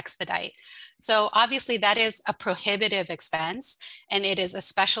just to expedite. So obviously that is a prohibitive expense, and it is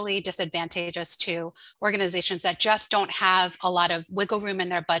especially disadvantageous to organizations that just don't have a lot of wiggle room in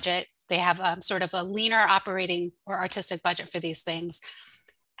their budget. They have sort of a leaner operating or artistic budget for these things.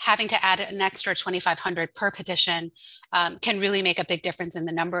 Having to add an extra $2,500 per petition can really make a big difference in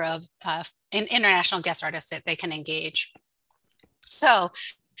the number of international guest artists that they can engage. So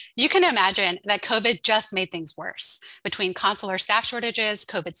you can imagine that COVID just made things worse between consular staff shortages,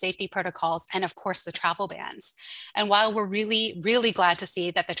 COVID safety protocols, and of course the travel bans. And while we're really, really glad to see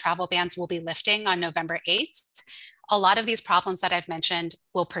that the travel bans will be lifting on November 8th, a lot of these problems that I've mentioned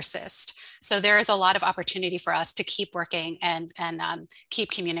will persist. So there is a lot of opportunity for us to keep working and keep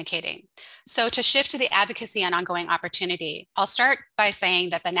communicating. So to shift to the advocacy and ongoing opportunity, I'll start by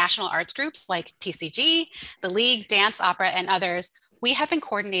saying that the national arts groups like TCG, the League, Dance, Opera, and others, we have been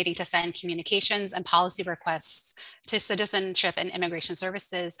coordinating to send communications and policy requests to Citizenship and Immigration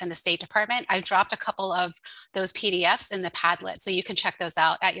Services and the State Department. I've dropped a couple of those PDFs in the Padlet, so you can check those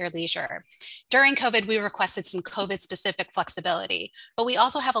out at your leisure. During COVID, we requested some COVID-specific flexibility, but we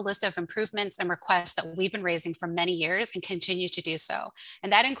also have a list of improvements and requests that we've been raising for many years and continue to do so.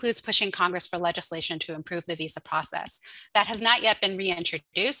 And that includes pushing Congress for legislation to improve the visa process. That has not yet been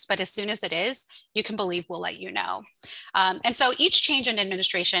reintroduced, but as soon as it is, you can believe we'll let you know. And so each change in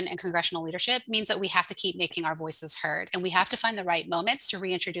administration and congressional leadership means that we have to keep making our voices heard, and we have to find the right moments to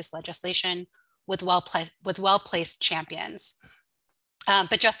reintroduce legislation with well-placed champions.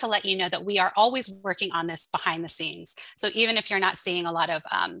 But just to let you know that we are always working on this behind the scenes. So even if you're not seeing a lot of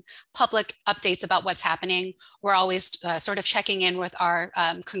public updates about what's happening, we're always sort of checking in with our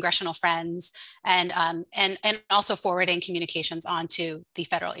congressional friends and also forwarding communications onto the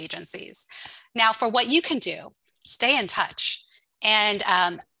federal agencies. Now, for what you can do, stay in touch. And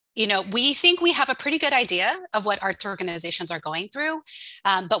you know, we think we have a pretty good idea of what arts organizations are going through,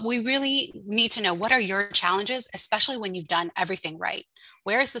 but we really need to know, what are your challenges, especially when you've done everything right?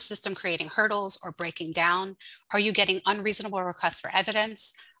 Where is the system creating hurdles or breaking down? Are you getting unreasonable requests for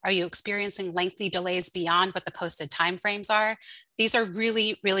evidence? Are you experiencing lengthy delays beyond what the posted timeframes are? These are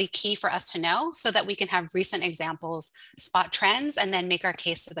really, really key for us to know so that we can have recent examples, spot trends, and then make our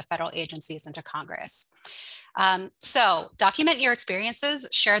case to the federal agencies and to Congress. So document your experiences,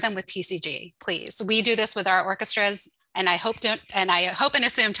 share them with TCG, please. We do this with our orchestras, and I hope and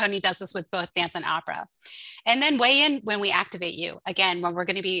assume Tony does this with both dance and opera. And then weigh in when we activate you. Again, when we're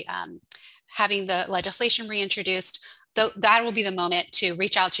going to be having the legislation reintroduced, that will be the moment to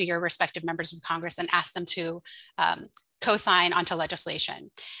reach out to your respective members of Congress and ask them to co-sign onto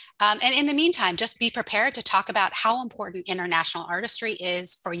legislation. And in the meantime, just be prepared to talk about how important international artistry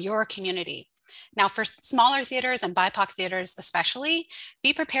is for your community. Now, for smaller theaters and BIPOC theaters especially,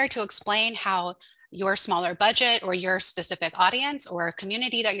 be prepared to explain how your smaller budget or your specific audience or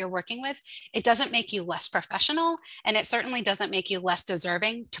community that you're working with, it doesn't make you less professional, and it certainly doesn't make you less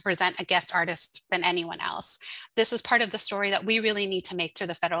deserving to present a guest artist than anyone else. This is part of the story that we really need to make to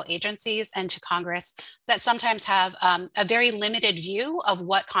the federal agencies and to Congress that sometimes have a very limited view of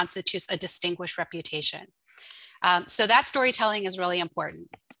what constitutes a distinguished reputation. So that storytelling is really important.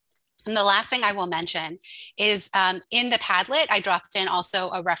 And the last thing I will mention is in the Padlet, I dropped in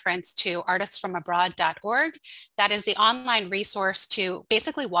also a reference to artistsfromabroad.org. That is the online resource to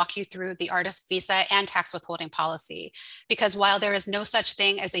basically walk you through the artist visa and tax withholding policy. Because while there is no such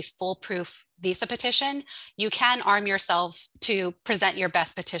thing as a foolproof visa petition, you can arm yourself to present your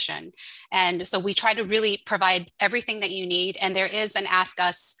best petition. And so we try to really provide everything that you need. And there is an Ask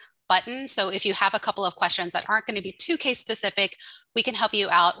Us button. So if you have a couple of questions that aren't going to be too case specific, we can help you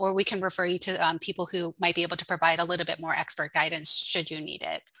out, or we can refer you to people who might be able to provide a little bit more expert guidance should you need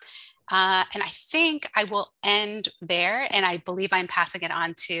it. And I think I will end there, and I believe I'm passing it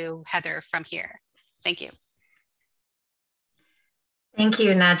on to Heather from here. Thank you. Thank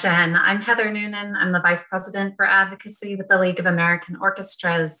you, Nadja. I'm Heather Noonan. I'm the Vice President for Advocacy with the League of American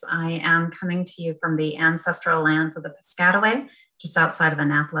Orchestras. I am coming to you from the ancestral lands of the Piscataway, just outside of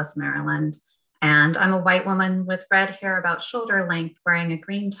Annapolis, Maryland. And I'm a white woman with red hair about shoulder length, wearing a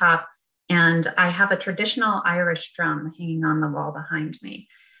green top, and I have a traditional Irish drum hanging on the wall behind me.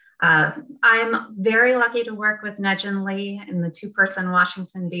 I'm very lucky to work with Nejin Lee in the two-person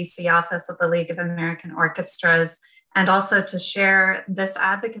Washington, D.C. office of the League of American Orchestras, and also to share this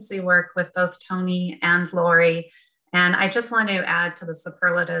advocacy work with both Tony and Lori. And I just want to add to the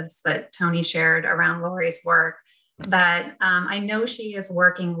superlatives that Tony shared around Lori's work, that I know she is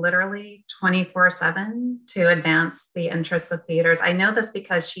working literally 24/7 to advance the interests of theaters. I know this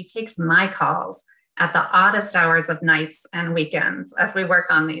because she takes my calls at the oddest hours of nights and weekends as we work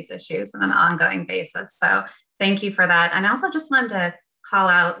on these issues on an ongoing basis. So thank you for that. And I also just wanted to call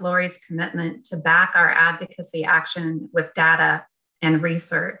out Lori's commitment to back our advocacy action with data and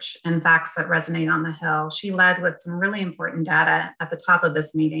research and facts that resonate on the Hill. She led with some really important data at the top of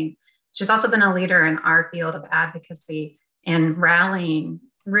this meeting. She's also been a leader in our field of advocacy in rallying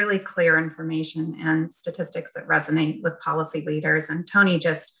really clear information and statistics that resonate with policy leaders. And Tony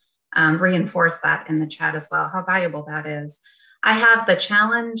just reinforced that in the chat as well, how valuable that is. I have the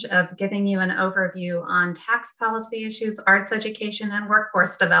challenge of giving you an overview on tax policy issues, arts education, and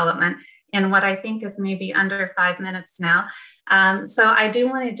workforce development in what I think is maybe under 5 minutes now. So I do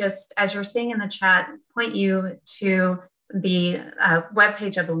want to just, as you're seeing in the chat, point you to the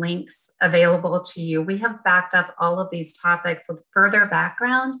webpage of links available to you. We have backed up all of these topics with further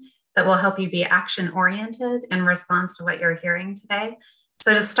background that will help you be action-oriented in response to what you're hearing today.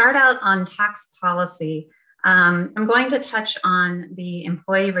 So to start out on tax policy, I'm going to touch on the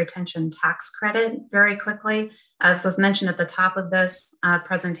employee retention tax credit very quickly. As was mentioned at the top of this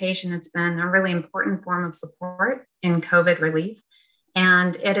presentation, it's been a really important form of support in COVID relief,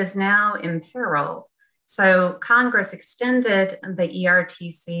 and it is now imperiled. So Congress extended the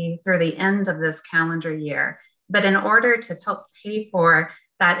ERTC through the end of this calendar year, but in order to help pay for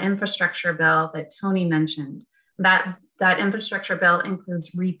that infrastructure bill that Tony mentioned, that infrastructure bill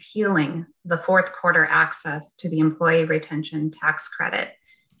includes repealing the fourth quarter access to the employee retention tax credit.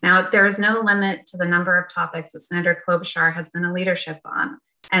 Now, there is no limit to the number of topics that Senator Klobuchar has been a leadership on.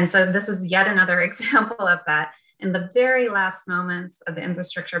 And so this is yet another example of that. in the very last moments of the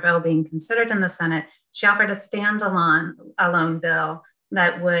infrastructure bill being considered in the Senate, she offered a standalone bill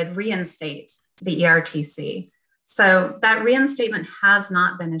that would reinstate the ERTC. So that reinstatement has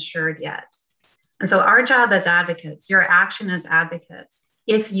not been assured yet. And so our job as advocates, your action as advocates,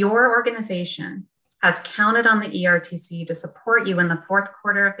 if your organization has counted on the ERTC to support you in the fourth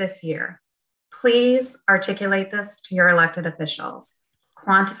quarter of this year, please articulate this to your elected officials,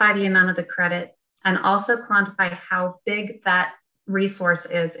 quantify the amount of the credit, and also quantify how big that resource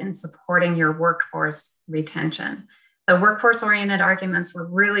is in supporting your workforce retention. The workforce-oriented arguments were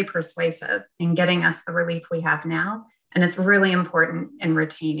really persuasive in getting us the relief we have now, and it's really important in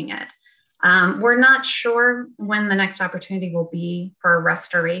retaining it. We're not sure when the next opportunity will be for a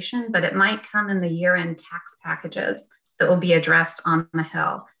restoration, but it might come in the year-end tax packages that will be addressed on the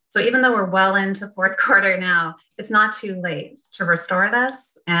Hill. So even though we're well into fourth quarter now, it's not too late to restore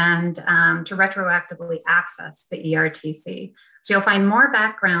this and to retroactively access the ERTC. So you'll find more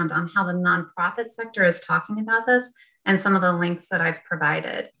background on how the nonprofit sector is talking about this and some of the links that I've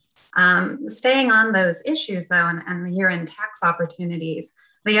provided. Staying on those issues though, and the year-end tax opportunities,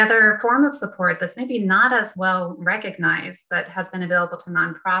 the other form of support that's maybe not as well recognized that has been available to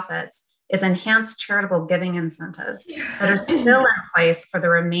nonprofits is enhanced charitable giving incentives that are still in place for the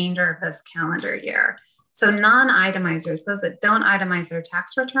remainder of this calendar year. So non-itemizers, those that don't itemize their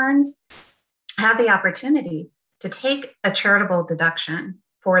tax returns, have the opportunity to take a charitable deduction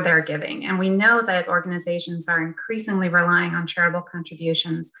for their giving. And we know that organizations are increasingly relying on charitable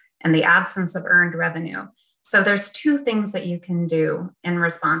contributions in the absence of earned revenue. So there's two things that you can do in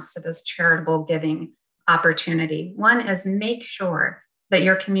response to this charitable giving opportunity. One is make sure that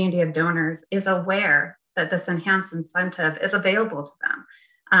your community of donors is aware that this enhanced incentive is available to them.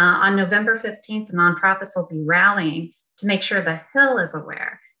 On November 15th, nonprofits will be rallying to make sure the Hill is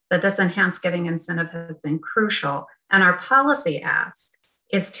aware that this enhanced giving incentive has been crucial. And our policy ask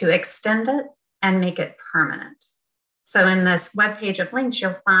is to extend it and make it permanent. So in this webpage of links,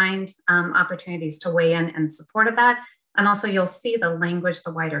 you'll find opportunities to weigh in support of that. And also you'll see the language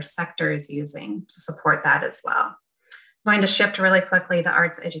the wider sector is using to support that as well. I'm going to shift really quickly to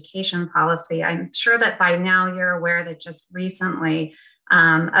arts education policy. I'm sure that by now you're aware that just recently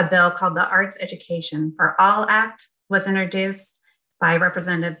a bill called the Arts Education for All Act was introduced by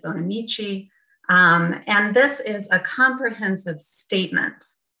Representative Bonamici. And this is a comprehensive statement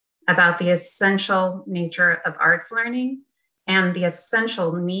about the essential nature of arts learning and the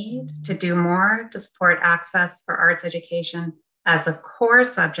essential need to do more to support access for arts education as a core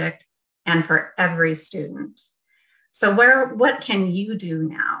subject and for every student. So what can you do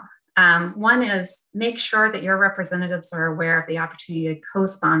now? One is make sure that your representatives are aware of the opportunity to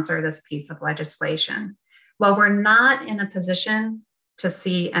co-sponsor this piece of legislation. While we're not in a position to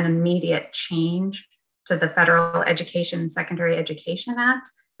see an immediate change to the Federal Education and Secondary Education Act,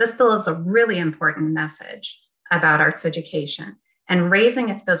 this bill is a really important message about arts education, and raising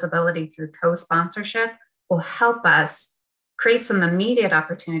its visibility through co-sponsorship will help us create some immediate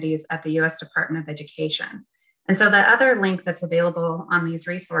opportunities at the U.S. Department of Education. And so the other link that's available on these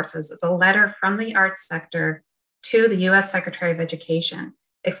resources is a letter from the arts sector to the U.S. Secretary of Education,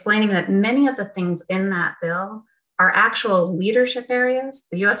 explaining that many of the things in that bill are actual leadership areas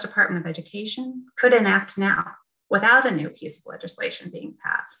the U.S. Department of Education could enact now without a new piece of legislation being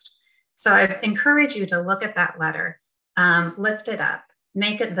passed. So I encourage you to look at that letter, lift it up,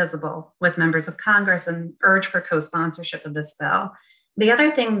 make it visible with members of Congress, and urge for co-sponsorship of this bill. The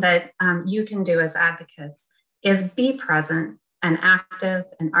other thing that you can do as advocates is be present and active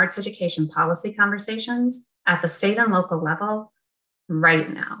in arts education policy conversations at the state and local level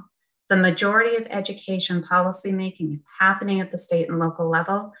right now. The majority of education policymaking is happening at the state and local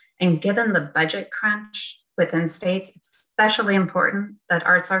level, and given the budget crunch within states, it's especially important that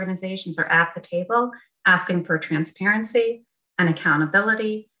arts organizations are at the table asking for transparency and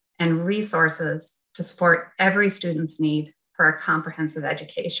accountability and resources to support every student's need for a comprehensive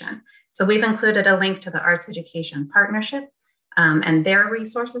education. So we've included a link to the Arts Education Partnership and their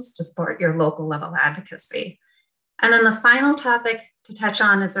resources to support your local level advocacy. And then the final topic to touch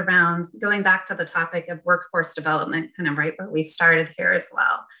on is around going back to the topic of workforce development, kind of right where we started here as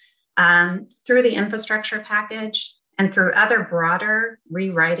well. Through the infrastructure package and through other broader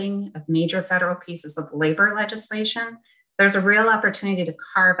rewriting of major federal pieces of labor legislation, there's a real opportunity to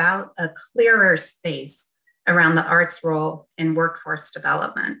carve out a clearer space around the arts role in workforce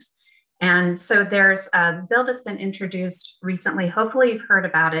development. And so there's a bill that's been introduced recently. Hopefully you've heard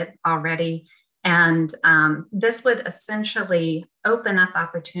about it already. And this would essentially open up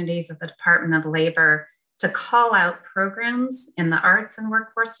opportunities at the Department of Labor to call out programs in the arts and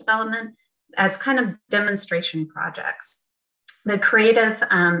workforce development as kind of demonstration projects. The creative,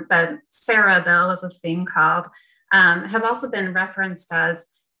 the Sarah Bill, as it's being called, has also been referenced as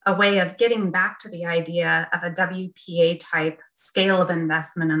a way of getting back to the idea of a WPA type scale of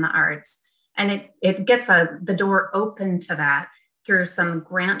investment in the arts. And it gets the door open to that through some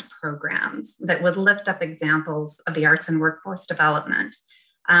grant programs that would lift up examples of the arts and workforce development.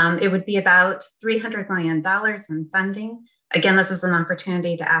 It would be about $300 million in funding. Again, this is an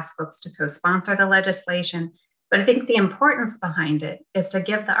opportunity to ask folks to co-sponsor the legislation, but I think the importance behind it is to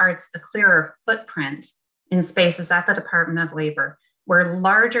give the arts a clearer footprint in spaces at the Department of Labor, where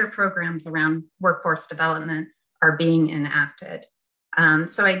larger programs around workforce development are being enacted.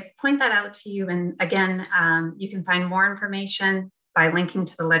 So I point that out to you. And again, you can find more information by linking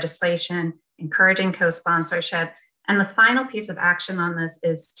to the legislation, encouraging co-sponsorship. And the final piece of action on this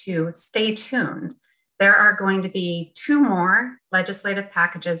is to stay tuned. There are going to be 2 more legislative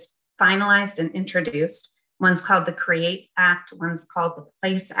packages finalized and introduced. One's called the CREATE Act, one's called the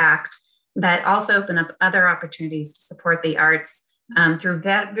PLACE Act, that also open up other opportunities to support the arts through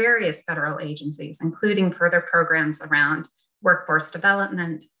various federal agencies, including further programs around workforce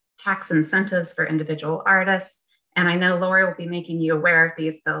development, tax incentives for individual artists. And I know Lori will be making you aware of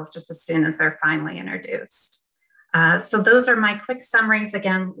these bills just as soon as they're finally introduced. So those are my quick summaries.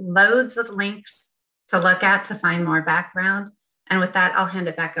 Again, loads of links to look at to find more background. And with that, I'll hand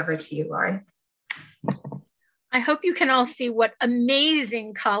it back over to you, Lori. I hope you can all see what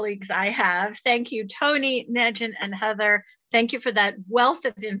amazing colleagues I have. Thank you, Tony, Nejin, and Heather. Thank you for that wealth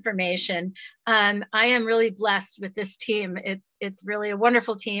of information. I am really blessed with this team. It's really a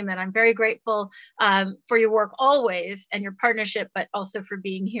wonderful team, and I'm very grateful for your work always and your partnership, but also for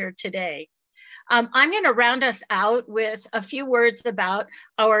being here today. I'm going to round us out with a few words about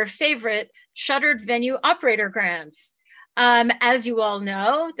our favorite shuttered venue operator grants. As you all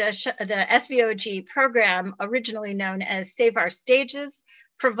know, the SVOG program, originally known as Save Our Stages,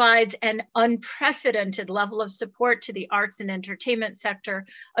 provides an unprecedented level of support to the arts and entertainment sector.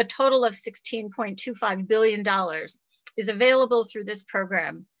 A total of $16.25 billion is available through this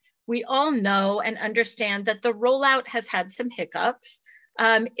program. We all know and understand that the rollout has had some hiccups.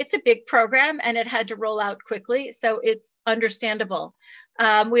 It's a big program and it had to roll out quickly, so it's understandable.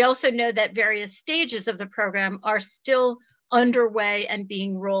 We also know that various stages of the program are still underway and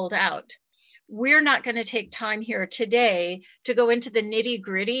being rolled out. We're not going to take time here today to go into the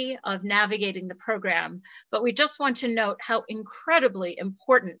nitty-gritty of navigating the program, but we just want to note how incredibly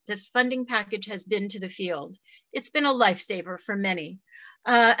important this funding package has been to the field. It's been a lifesaver for many.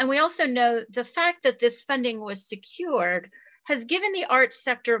 And we also know the fact that this funding was secured has given the arts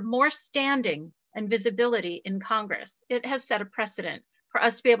sector more standing and visibility in Congress. It has set a precedent for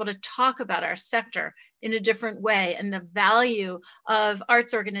us to be able to talk about our sector in a different way and the value of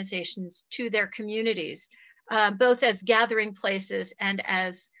arts organizations to their communities, both as gathering places and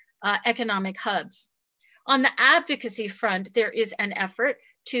as economic hubs. On the advocacy front, there is an effort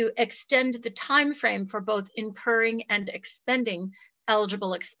to extend the time frame for both incurring and expending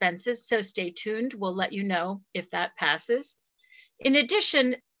eligible expenses, so stay tuned. We'll let you know if that passes. In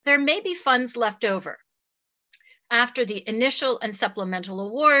addition, there may be funds left over after the initial and supplemental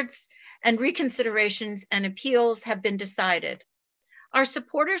awards and reconsiderations and appeals have been decided. Our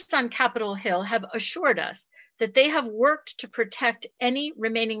supporters on Capitol Hill have assured us that they have worked to protect any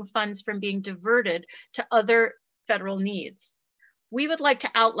remaining funds from being diverted to other federal needs. We would like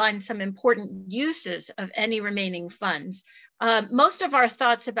to outline some important uses of any remaining funds. Most of our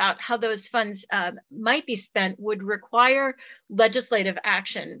thoughts about how those funds might be spent would require legislative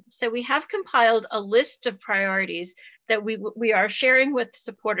action. So we have compiled a list of priorities that we are sharing with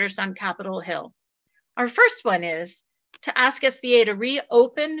supporters on Capitol Hill. Our first one is to ask SBA to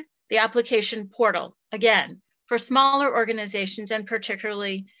reopen the application portal, again, for smaller organizations and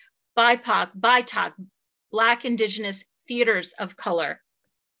particularly BIPOC, BITOC, Black, Indigenous, theaters of color,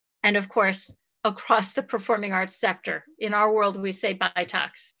 and of course, across the performing arts sector. In our world, we say BITOCs,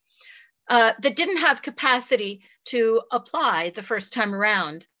 that didn't have capacity to apply the first time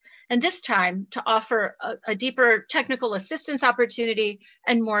around. And this time to offer a deeper technical assistance opportunity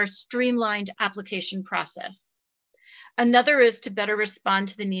and more streamlined application process. Another is to better respond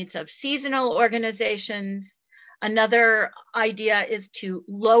to the needs of seasonal organizations. Another idea is to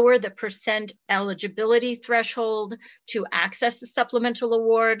lower the percent eligibility threshold to access the supplemental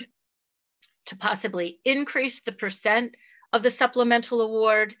award, to possibly increase the percent of the supplemental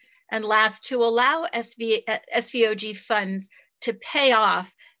award, and last, to allow SVOG funds to pay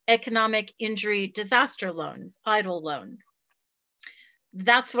off economic injury disaster loans, EIDL loans.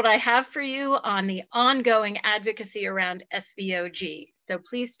 That's what I have for you on the ongoing advocacy around SVOG, so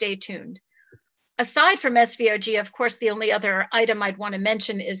please stay tuned. Aside from SVOG, of course, the only other item I'd want to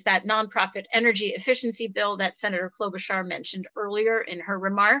mention is that nonprofit energy efficiency bill that Senator Klobuchar mentioned earlier in her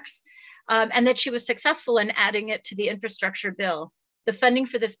remarks, and that she was successful in adding it to the infrastructure bill. The funding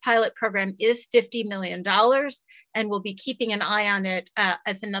for this pilot program is $50 million, and we'll be keeping an eye on it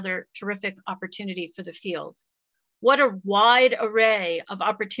as another terrific opportunity for the field. What a wide array of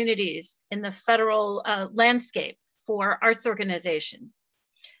opportunities in the federal landscape for arts organizations.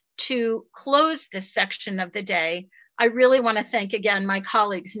 To close this section of the day, I really want to thank again my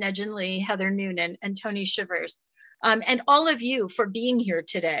colleagues, Nejin Lee, Heather Noonan, and Tony Shivers, and all of you for being here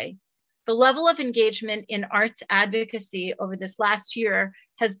today. The level of engagement in arts advocacy over this last year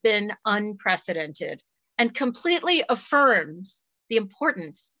has been unprecedented and completely affirms the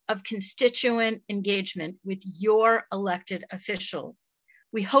importance of constituent engagement with your elected officials.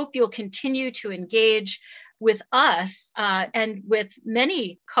 We hope you'll continue to engage with us and with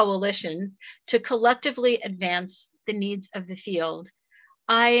many coalitions to collectively advance the needs of the field.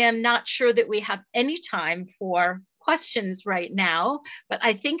 I am not sure that we have any time for questions right now, but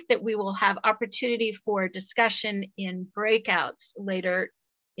I think that we will have opportunity for discussion in breakouts later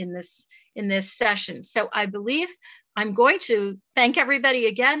in this session. So I believe I'm going to thank everybody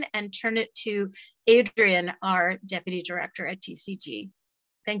again and turn it to Adrian, our Deputy Director at TCG.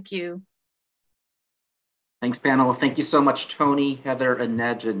 Thank you. Thanks, panel. Thank you so much, Tony, Heather, and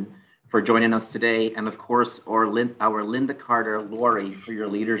Nejin for joining us today. And of course, our Linda Carter, Lori, for your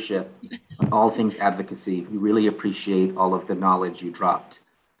leadership on all things advocacy. We really appreciate all of the knowledge you dropped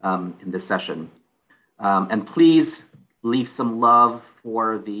in this session. And please leave some love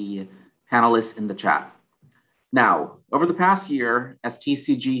for the panelists in the chat. Now, over the past year, as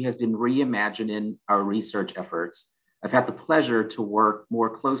TCG has been reimagining our research efforts, I've had the pleasure to work more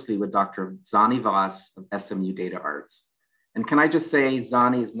closely with Dr. Zani Voss of SMU Data Arts. And can I just say,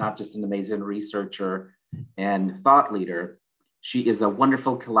 Zani is not just an amazing researcher and thought leader, she is a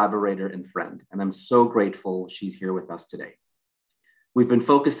wonderful collaborator and friend. And I'm so grateful she's here with us today. We've been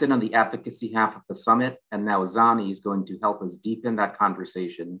focusing on the advocacy half of the summit, and now Zani is going to help us deepen that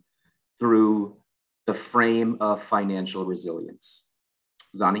conversation through the frame of financial resilience.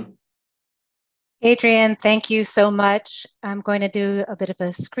 Zani? Adrian, thank you so much. I'm going to do a bit of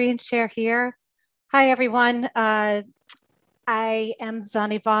a screen share here. Hi, everyone. I am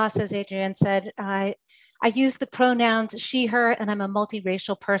Zani Voss, as Adrian said. I use the pronouns she, her, and I'm a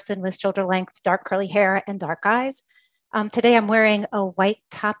multiracial person with shoulder-length, dark curly hair and dark eyes. Today, I'm wearing a white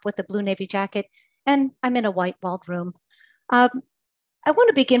top with a blue navy jacket, and I'm in a white walled room. I want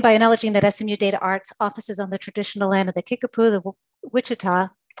to begin by acknowledging that SMU Data Arts offices on the traditional land of the Kickapoo, the Wichita,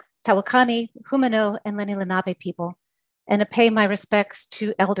 Tawakani, Humano, and Lenni Lenape people, and to pay my respects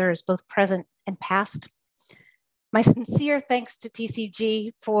to elders, both present and past. My sincere thanks to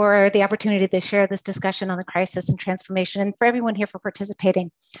TCG for the opportunity to share this discussion on the crisis and transformation, and for everyone here for participating.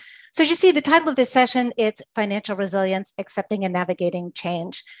 So as you see, the title of this session, it's Financial Resilience, Accepting and Navigating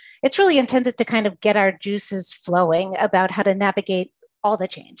Change. It's really intended to kind of get our juices flowing about how to navigate all the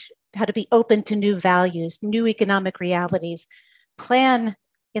change, how to be open to new values, new economic realities, plan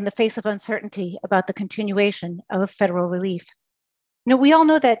in the face of uncertainty about the continuation of federal relief. You know, we all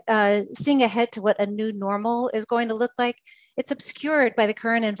know that seeing ahead to what a new normal is going to look like, it's obscured by the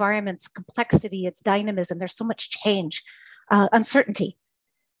current environment's complexity, its dynamism. There's so much change, uncertainty.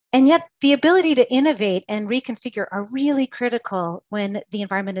 And yet the ability to innovate and reconfigure are really critical when the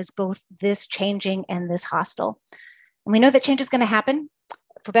environment is both this changing and this hostile. And we know that change is going to happen,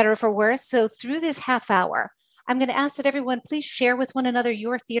 for better or for worse. So through this half hour, I'm going to ask that everyone please share with one another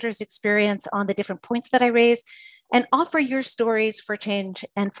your theater's experience on the different points that I raised and offer your stories for change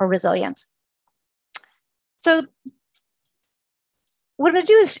and for resilience. So what I'm going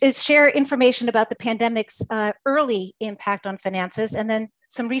to do is share information about the pandemic's early impact on finances, and then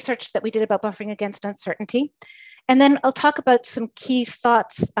some research that we did about buffering against uncertainty. And then I'll talk about some key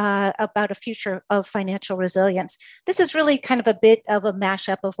thoughts about a future of financial resilience. This is really kind of a bit of a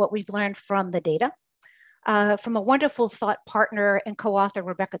mashup of what we've learned from the data. From a wonderful thought partner and co-author,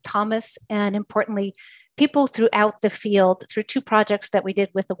 Rebecca Thomas, and importantly, people throughout the field through two projects that we did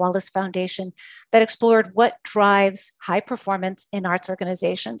with the Wallace Foundation that explored what drives high performance in arts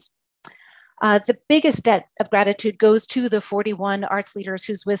organizations. The biggest debt of gratitude goes to the 41 arts leaders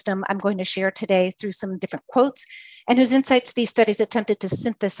whose wisdom I'm going to share today through some different quotes and whose insights these studies attempted to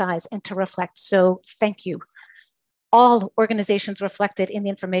synthesize and to reflect. So thank you. All organizations reflected in the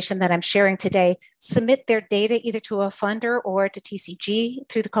information that I'm sharing today submit their data either to a funder or to TCG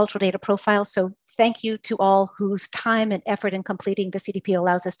through the cultural data profile. So thank you to all whose time and effort in completing the CDP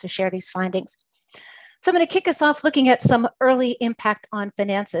allows us to share these findings. So I'm going to kick us off looking at some early impact on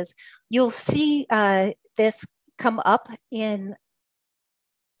finances. You'll see this come up in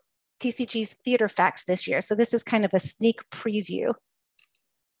TCG's Theater Facts this year. So this is kind of a sneak preview.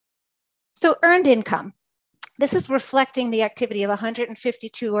 So earned income. This is reflecting the activity of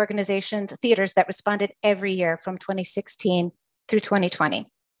 152 organizations, theaters that responded every year from 2016 through 2020.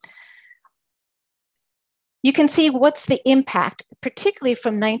 You can see what's the impact, particularly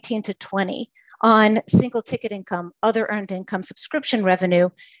from 19 to 20, on single ticket income, other earned income, subscription revenue,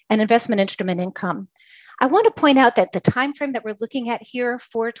 and investment instrument income. I want to point out that the time frame that we're looking at here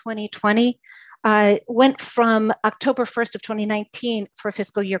for 2020 went from October 1st of 2019 for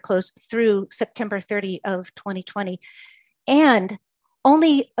fiscal year close through September 30 of 2020. And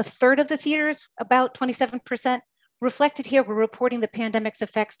only a third of the theaters, about 27%, reflected here, we're reporting the pandemic's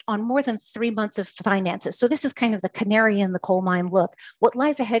effects on more than 3 months of finances. So this is kind of the canary in the coal mine look. What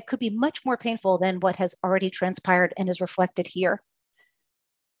lies ahead could be much more painful than what has already transpired and is reflected here.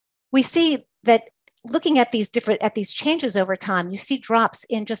 We see that looking at these changes over time, you see drops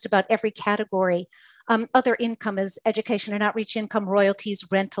in just about every category. Other income is education and outreach income, royalties,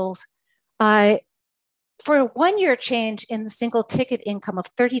 rentals. For a 1 year change in the single ticket income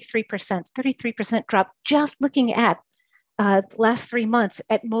of 33% drop, just looking at the last 3 months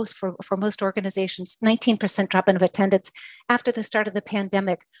at most for most organizations, 19% drop in attendance after the start of the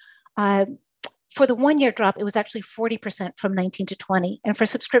pandemic. For the 1 year drop, it was actually 40% from 19 to 20. And for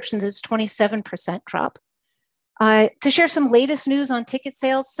subscriptions, it's 27% drop. To share some latest news on ticket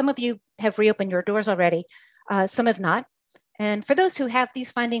sales, some of you have reopened your doors already, some have not. And for those who have, these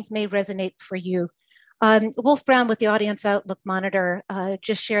findings may resonate for you. Wolf Brown with the Audience Outlook Monitor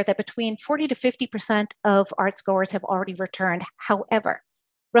just shared that between 40 to 50% of arts goers have already returned. However,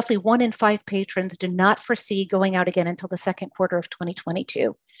 roughly 1 in 5 patrons do not foresee going out again until the second quarter of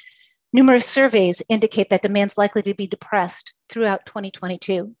 2022. Numerous surveys indicate that demand's likely to be depressed throughout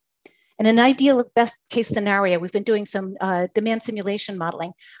 2022. In an ideal best case scenario, we've been doing some demand simulation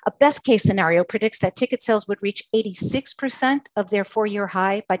modeling. A best case scenario predicts that ticket sales would reach 86% of their 4-year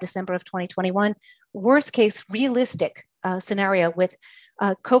high by December of 2021. Worst case realistic scenario with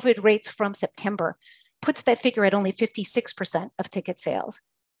COVID rates from September puts that figure at only 56% of ticket sales.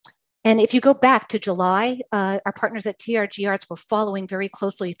 And if you go back to July, our partners at TRG Arts were following very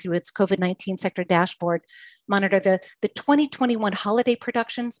closely through its COVID-19 sector dashboard monitor. The 2021 holiday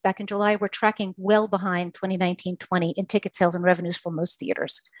productions back in July were tracking well behind 2019-20 in ticket sales and revenues for most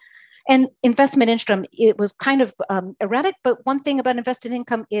theaters. And investment income, it was kind of erratic, but one thing about invested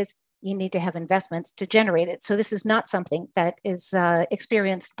income is you need to have investments to generate it. So this is not something that is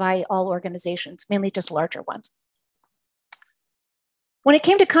experienced by all organizations, mainly just larger ones. When it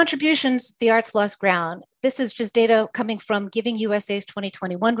came to contributions, the arts lost ground. This is just data coming from Giving USA's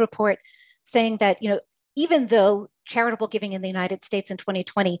 2021 report saying that, even though charitable giving in the United States in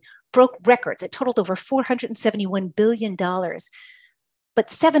 2020 broke records, it totaled over $471 billion. But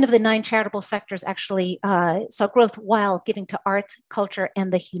 7 of the 9 charitable sectors actually saw growth, while giving to arts, culture,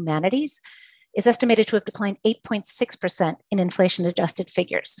 and the humanities is estimated to have declined 8.6% in inflation-adjusted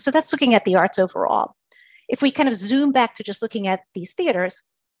figures. So that's looking at the arts overall. If we kind of zoom back to just looking at these theaters,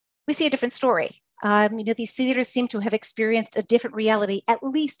 we see a different story. These theaters seem to have experienced a different reality, at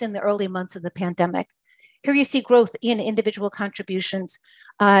least in the early months of the pandemic. Here you see growth in individual contributions,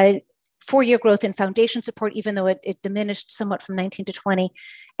 4-year growth in foundation support, even though it diminished somewhat from 19 to 20,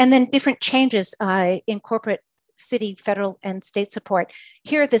 and then different changes in corporate, city, federal, and state support.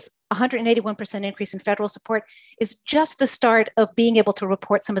 Here, this 181% increase in federal support is just the start of being able to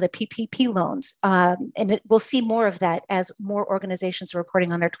report some of the PPP loans. And we'll see more of that as more organizations are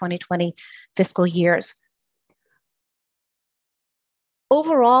reporting on their 2020 fiscal years.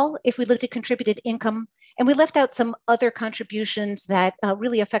 Overall, if we looked at contributed income, and we left out some other contributions that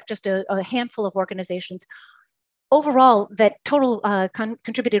really affect just a handful of organizations, overall, that total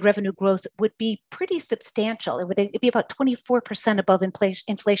contributed revenue growth would be pretty substantial. It'd be about 24% above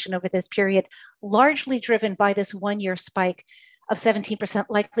inflation over this period, largely driven by this 1-year spike of 17%,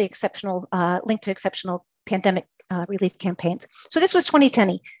 likely exceptional, linked to exceptional pandemic relief campaigns. So this was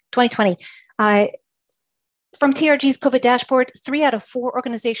 2020. From TRG's COVID dashboard, 3 out of 4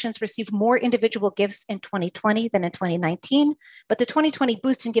 organizations received more individual gifts in 2020 than in 2019, but the 2020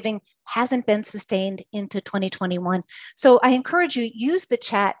 boost in giving hasn't been sustained into 2021. So I encourage you, use the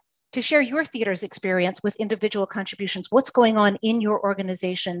chat to share your theater's experience with individual contributions. What's going on in your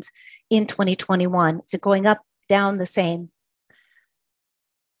organizations in 2021? Is it going up, down, the same?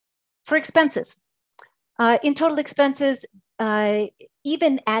 For expenses, in total expenses,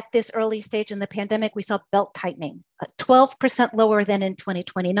 even at this early stage in the pandemic, we saw belt tightening, 12% lower than in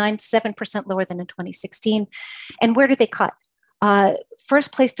 2029, 7% lower than in 2016. And where did they cut?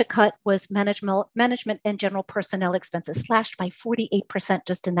 First place to cut was management and general personnel expenses, slashed by 48%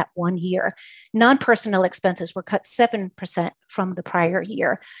 just in that 1 year. Non-personnel expenses were cut 7% from the prior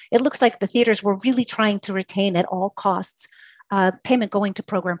year. It looks like the theaters were really trying to retain at all costs payment going to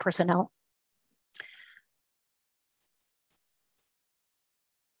program personnel.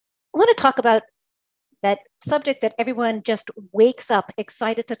 I want to talk about that subject that everyone just wakes up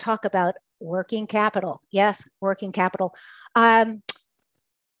excited to talk about, working capital. Yes, working capital.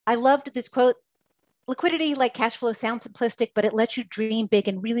 I loved this quote. Liquidity, like cash flow, sounds simplistic, but it lets you dream big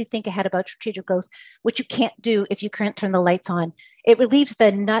and really think ahead about strategic growth, which you can't do if you can't turn the lights on. It relieves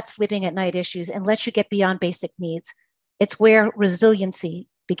the not sleeping at night issues and lets you get beyond basic needs. It's where resiliency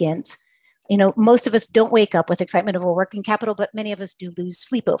begins. You know, most of us don't wake up with excitement over working capital, but many of us do lose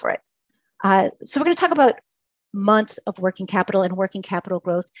sleep over it. So we're going to talk about months of working capital and working capital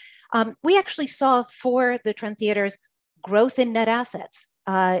growth. We actually saw for the Trend Theaters growth in net assets.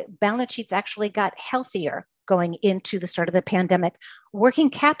 Balance sheets actually got healthier going into the start of the pandemic. Working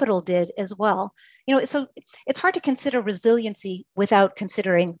capital did as well. You know, so it's hard to consider resiliency without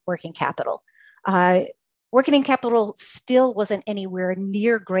considering working capital. Working capital still wasn't anywhere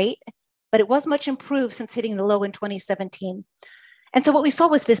near great, but it was much improved since hitting the low in 2017. And so what we saw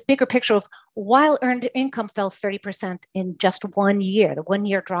was this bigger picture of while earned income fell 30% in just 1 year, the 1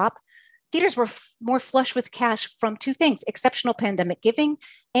 year drop, theaters were more flush with cash from two things: exceptional pandemic giving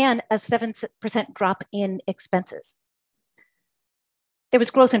and a 7% drop in expenses. There was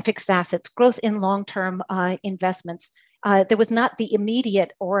growth in fixed assets, growth in long-term investments. There was not the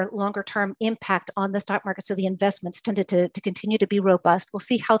immediate or longer-term impact on the stock market, so the investments tended to continue to be robust. We'll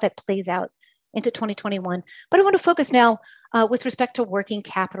see how that plays out into 2021. But I want to focus now with respect to working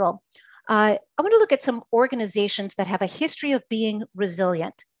capital. I want to look at some organizations that have a history of being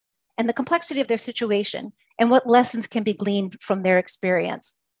resilient and the complexity of their situation and what lessons can be gleaned from their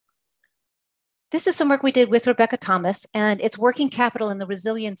experience. This is some work we did with Rebecca Thomas, and it's working capital and the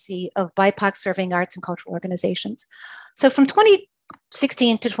resiliency of BIPOC serving arts and cultural organizations. So from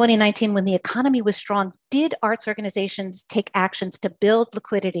 2016 to 2019, when the economy was strong, did arts organizations take actions to build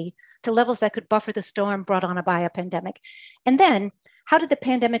liquidity to levels that could buffer the storm brought on by a pandemic? And then how did the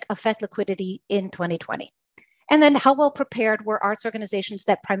pandemic affect liquidity in 2020? And then how well prepared were arts organizations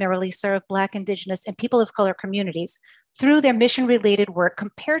that primarily serve Black, Indigenous, and people of color communities through their mission-related work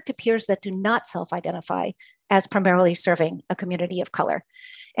compared to peers that do not self-identify as primarily serving a community of color?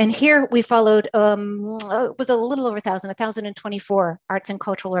 And here we followed, it was a little over 1,024 arts and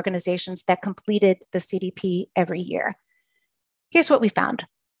cultural organizations that completed the CDP every year. Here's what we found.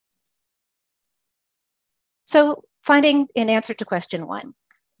 So finding an answer to question one,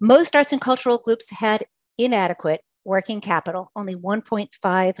 most arts and cultural groups had inadequate working capital, only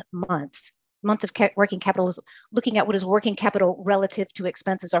 1.5 months. Months of working capital is looking at what is working capital relative to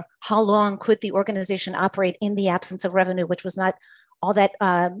expenses, or how long could the organization operate in the absence of revenue, which was not all that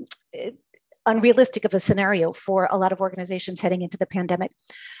unrealistic of a scenario for a lot of organizations heading into the pandemic.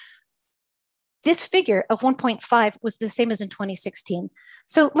 This figure of 1.5 was the same as in 2016.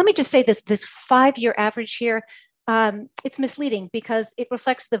 So let me just say this 5-year average here, it's misleading because it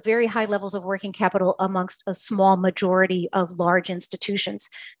reflects the very high levels of working capital amongst a small majority of large institutions.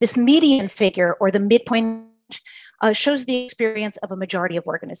 This median figure, or the midpoint, shows the experience of a majority of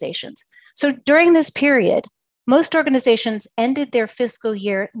organizations. So during this period, most organizations ended their fiscal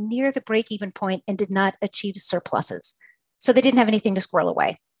year near the break-even point and did not achieve surpluses. So they didn't have anything to squirrel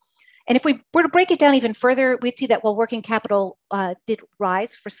away. And if we were to break it down even further, we'd see that while working capital did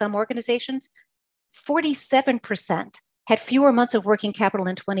rise for some organizations, 47% had fewer months of working capital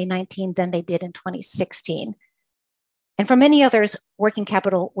in 2019 than they did in 2016. And for many others, working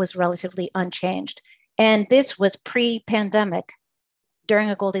capital was relatively unchanged. And this was pre-pandemic, during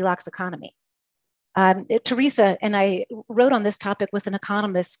a Goldilocks economy. Teresa and I wrote on this topic with an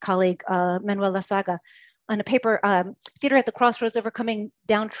economist colleague, Manuel Lasaga, on a paper, Theater at the Crossroads, Overcoming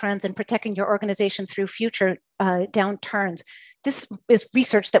Downtrends and Protecting Your Organization Through Future Downturns. This is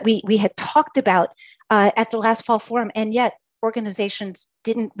research that we had talked about at the last fall forum, and yet organizations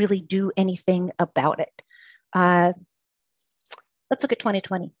didn't really do anything about it. Let's look at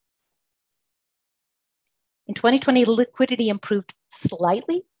 2020. In 2020, liquidity improved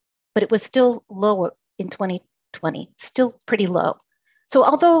slightly, but it was still lower in 2020, still pretty low. So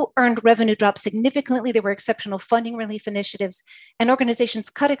although earned revenue dropped significantly, there were exceptional funding relief initiatives, and organizations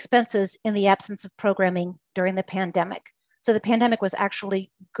cut expenses in the absence of programming during the pandemic. So the pandemic was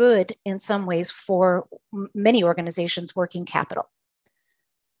actually good in some ways for many organizations' working capital.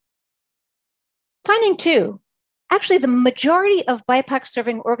 Finding two, actually the majority of BIPOC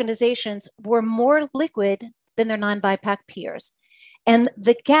serving organizations were more liquid than their non-BIPOC peers. And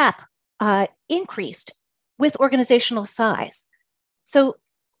the gap increased with organizational size. So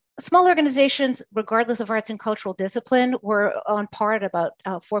small organizations, regardless of arts and cultural discipline, were on par at about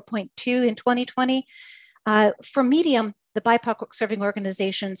 4.2 in 2020. For medium, the BIPOC serving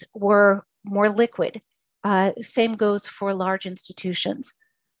organizations were more liquid. Same goes for large institutions.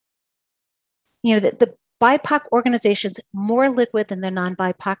 You know, the BIPOC organizations more liquid than their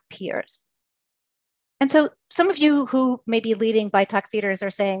non-BIPOC peers. And so some of you who may be leading BIPOC theaters are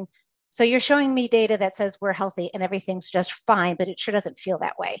saying, so you're showing me data that says we're healthy and everything's just fine, but it sure doesn't feel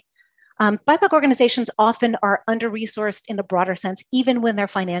that way. BIPOC organizations often are under-resourced in a broader sense, even when their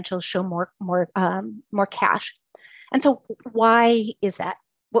financials show more cash. And so why is that?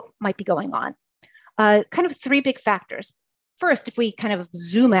 What might be going on? Kind of three big factors. First, if we kind of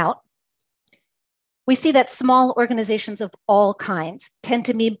zoom out, we see that small organizations of all kinds tend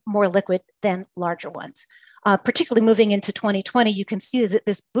to be more liquid than larger ones. Particularly moving into 2020, you can see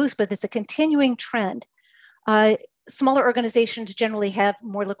this boost, but it's a continuing trend. Smaller organizations generally have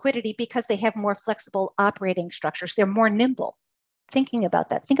more liquidity because they have more flexible operating structures. They're more nimble. Thinking about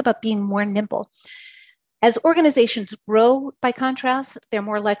that, think about being more nimble. As organizations grow, by contrast, they're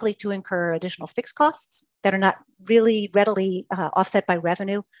more likely to incur additional fixed costs that are not really readily offset by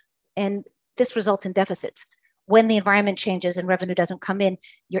revenue. And this results in deficits. When the environment changes and revenue doesn't come in,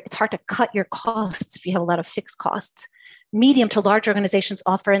 it's hard to cut your costs if you have a lot of fixed costs. Medium to large organizations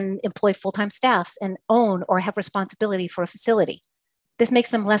often employ full-time staffs and own or have responsibility for a facility. This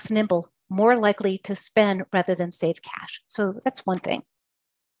makes them less nimble, more likely to spend rather than save cash. So that's one thing.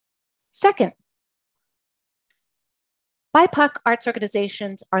 Second, BIPOC arts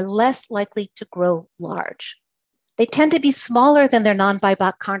organizations are less likely to grow large. They tend to be smaller than their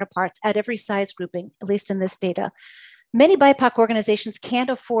non-BIPOC counterparts at every size grouping, at least in this data. Many BIPOC organizations can't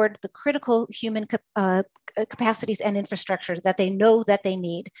afford the critical human capacities and infrastructure that they know that they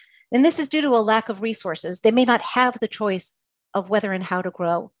need. And this is due to a lack of resources. They may not have the choice of whether and how to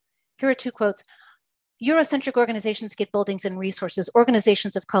grow. Here are two quotes. Eurocentric organizations get buildings and resources.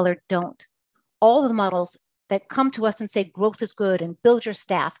 Organizations of color don't. All of the models that come to us and say growth is good and build your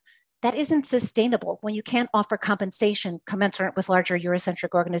staff, that isn't sustainable when you can't offer compensation commensurate with larger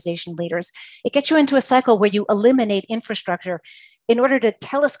Eurocentric organization leaders. It gets you into a cycle where you eliminate infrastructure in order to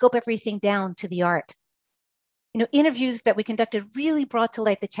telescope everything down to the art. You know, interviews that we conducted really brought to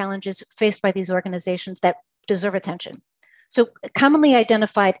light the challenges faced by these organizations that deserve attention. So commonly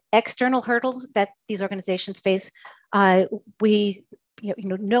identified external hurdles that these organizations face, we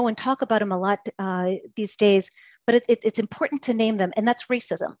know and talk about them a lot these days, but it's important to name them, and that's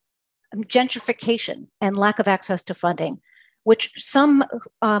racism, gentrification, and lack of access to funding, which some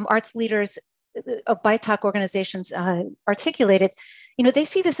arts leaders of BIPOC organizations articulated. You know, they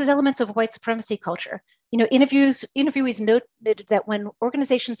see this as elements of white supremacy culture. You know, interviewees noted that when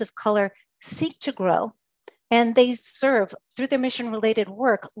organizations of color seek to grow and they serve through their mission-related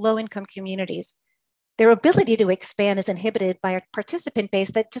work low-income communities, their ability to expand is inhibited by a participant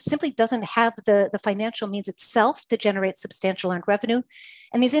base that just simply doesn't have the financial means itself to generate substantial earned revenue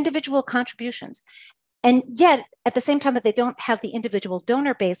and these individual contributions. And yet, at the same time that they don't have the individual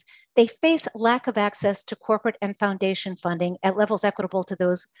donor base, they face lack of access to corporate and foundation funding at levels equitable to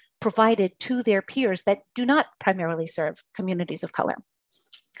those provided to their peers that do not primarily serve communities of color.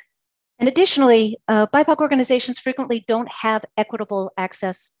 And additionally, BIPOC organizations frequently don't have equitable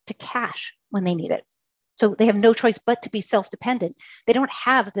access to cash when they need it. So they have no choice but to be self-dependent. They don't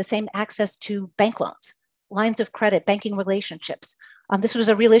have the same access to bank loans, lines of credit, banking relationships. This was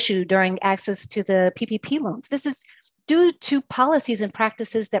a real issue during access to the PPP loans. This is due to policies and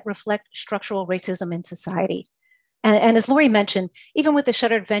practices that reflect structural racism in society. And as Lori mentioned, even with the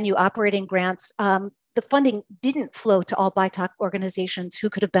shuttered venue operating grants, the funding didn't flow to all BIPOC organizations who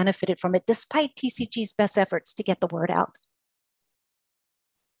could have benefited from it, despite TCG's best efforts to get the word out.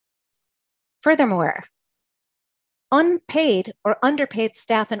 Furthermore, unpaid or underpaid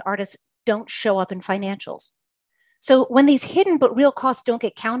staff and artists don't show up in financials. So when these hidden but real costs don't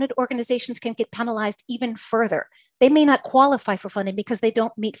get counted, organizations can get penalized even further. They may not qualify for funding because they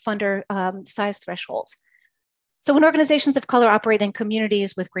don't meet funder size thresholds. So when organizations of color operate in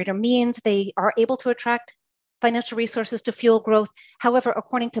communities with greater means, they are able to attract financial resources to fuel growth. However,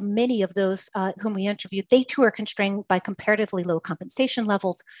 according to many of those whom we interviewed, they too are constrained by comparatively low compensation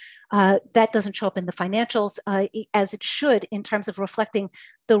levels. That doesn't show up in the financials as it should in terms of reflecting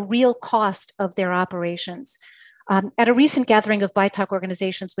the real cost of their operations. At a recent gathering of BITOC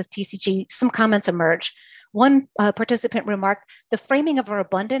organizations with TCG, some comments emerged. One participant remarked, the framing of our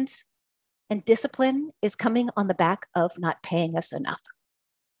abundance and discipline is coming on the back of not paying us enough.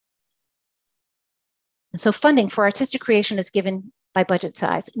 And so funding for artistic creation is given by budget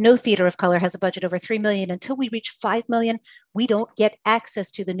size. No theater of color has a budget over 3 million. Until we reach 5 million, we don't get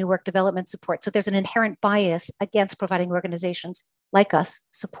access to the new work development support. So there's an inherent bias against providing organizations like us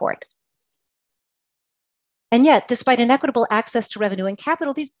support. And yet, despite inequitable access to revenue and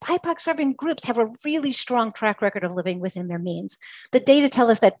capital, these BIPOC serving groups have a really strong track record of living within their means. The data tell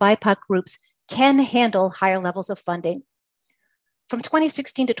us that BIPOC groups can handle higher levels of funding. From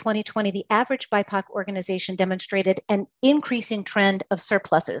 2016 to 2020, the average BIPOC organization demonstrated an increasing trend of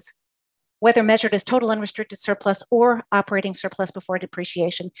surpluses, whether measured as total unrestricted surplus or operating surplus before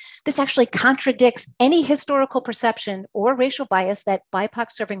depreciation. This actually contradicts any historical perception or racial bias that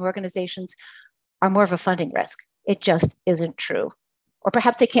BIPOC serving organizations are more of a funding risk. It just isn't true. Or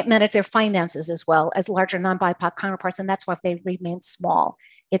perhaps they can't manage their finances as well as larger non-BIPOC counterparts, and that's why they remain small.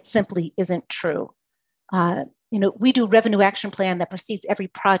 It simply isn't true. We do revenue action plan that precedes every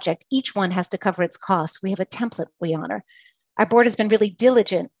project. Each one has to cover its costs. We have a template we honor. Our board has been really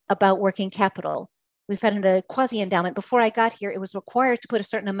diligent about working capital. We've had a quasi-endowment. Before I got here, it was required to put a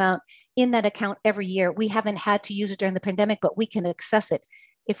certain amount in that account every year. We haven't had to use it during the pandemic, but we can access it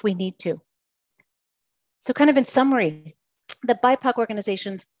if we need to. So kind of in summary, the BIPOC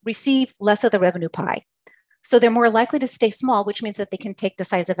organizations receive less of the revenue pie. So they're more likely to stay small, which means that they can take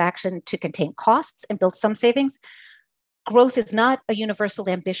decisive action to contain costs and build some savings. Growth is not a universal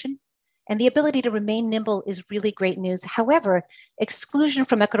ambition, and the ability to remain nimble is really great news. However, exclusion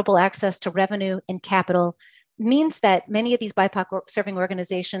from equitable access to revenue and capital means that many of these BIPOC serving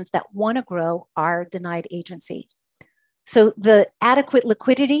organizations that want to grow are denied agency. So the adequate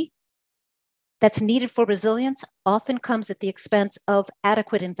liquidity that's needed for resilience often comes at the expense of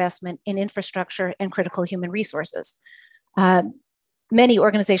adequate investment in infrastructure and critical human resources. Many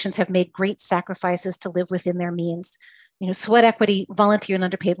organizations have made great sacrifices to live within their means. Sweat equity, volunteer and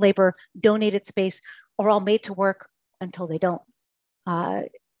underpaid labor, donated space are all made to work until they don't.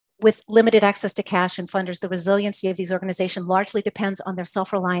 With limited access to cash and funders, the resiliency of these organizations largely depends on their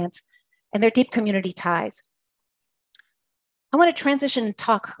self-reliance and their deep community ties. I want to transition and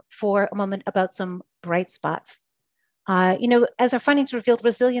talk for a moment about some bright spots. As our findings revealed,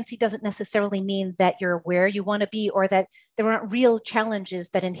 resiliency doesn't necessarily mean that you're where you want to be or that there aren't real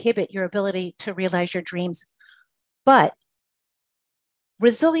challenges that inhibit your ability to realize your dreams. But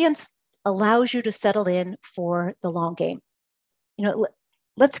resilience allows you to settle in for the long game.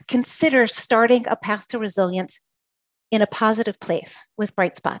 Let's consider starting a path to resilience in a positive place with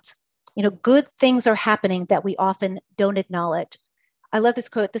bright spots. Good things are happening that we often don't acknowledge. I love this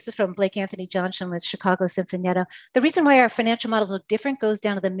quote. This is from Blake Anthony Johnson with Chicago Sinfonietto. The reason why our financial models look different goes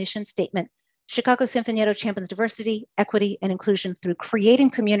down to the mission statement. Chicago Sinfonietto champions diversity, equity, and inclusion through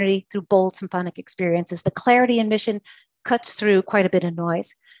creating community through bold symphonic experiences. The clarity in mission cuts through quite a bit of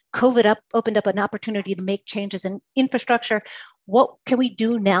noise. COVID opened up an opportunity to make changes in infrastructure. What can we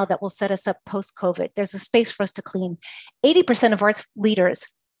do now that will set us up post-COVID? There's a space for us to clean. 80% of arts leaders,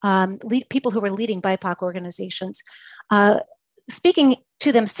 people who are leading BIPOC organizations, speaking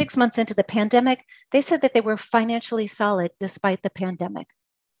to them 6 months into the pandemic, they said that they were financially solid despite the pandemic.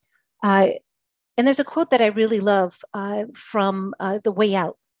 And there's a quote that I really love from The Way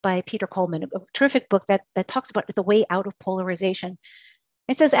Out by Peter Coleman, a terrific book that talks about the way out of polarization.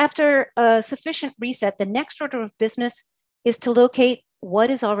 It says, after a sufficient reset, the next order of business is to locate what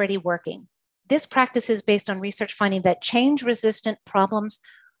is already working. This practice is based on research finding that change-resistant problems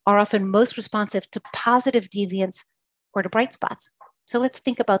are often most responsive to positive deviance or to bright spots. So let's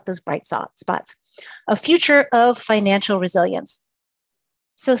think about those bright spots. A future of financial resilience.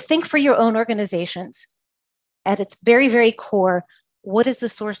 So think for your own organizations. At its very, very core, what is the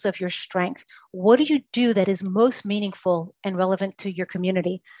source of your strength? What do you do that is most meaningful and relevant to your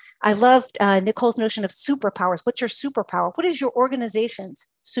community? I loved Nicole's notion of superpowers. What's your superpower? What is your organization's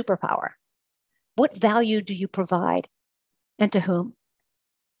superpower? What value do you provide and to whom?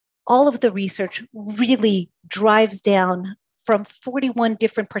 All of the research really drives down from 41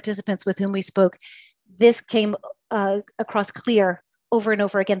 different participants with whom we spoke. This came across clear over and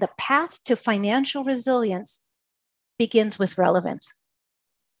over again. The path to financial resilience begins with relevance.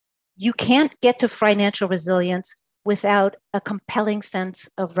 You can't get to financial resilience without a compelling sense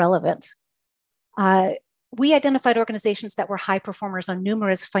of relevance. We identified organizations that were high performers on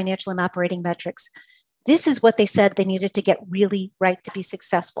numerous financial and operating metrics. This is what they said they needed to get really right to be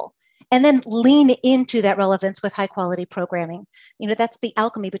successful. And then lean into that relevance with high quality programming. You know, that's the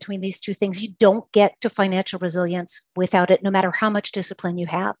alchemy between these two things. You don't get to financial resilience without it, no matter how much discipline you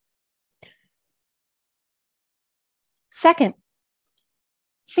have. Second,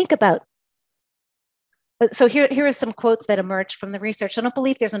 think about, so here are some quotes that emerged from the research. I don't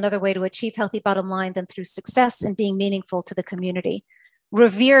believe there's another way to achieve healthy bottom line than through success and being meaningful to the community.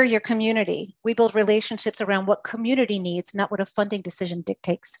 Revere your community. We build relationships around what community needs, not what a funding decision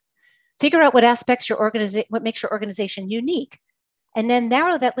dictates. Figure out what aspects what makes your organization unique, and then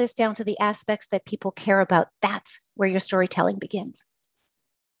narrow that list down to the aspects that people care about. That's where your storytelling begins.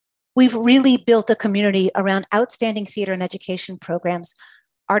 We've really built a community around outstanding theater and education programs.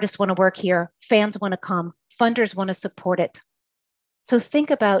 Artists want to work here, fans want to come, funders want to support it. So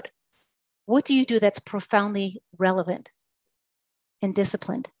think about, what do you do that's profoundly relevant and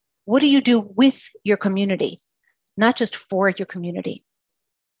disciplined? What do you do with your community, not just for your community?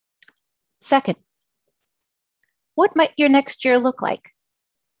 Second, what might your next year look like?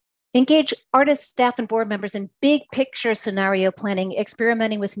 Engage artists, staff, and board members in big picture scenario planning,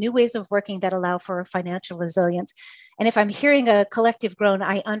 experimenting with new ways of working that allow for financial resilience. And if I'm hearing a collective groan,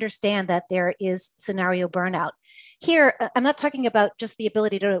 I understand that there is scenario burnout. Here, I'm not talking about just the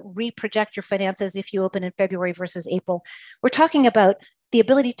ability to reproject your finances if you open in February versus April. We're talking about the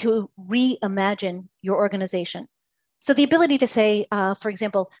ability to reimagine your organization. So the ability to say, for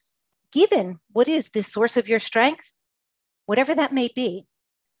example, given what is the source of your strength, whatever that may be,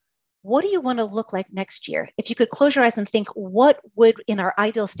 what do you want to look like next year? If you could close your eyes and think, what would in our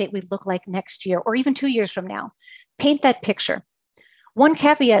ideal state we look like next year, or even 2 years from now? Paint that picture. One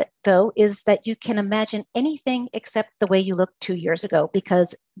caveat, though, is that you can imagine anything except the way you looked 2 years ago,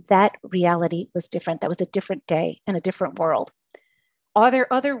 because that reality was different. That was a different day and a different world. Are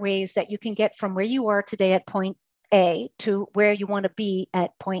there other ways that you can get from where you are today at point A to where you want to be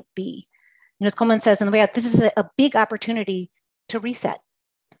at point B? You know, as Coleman says in the way out, this is a big opportunity to reset.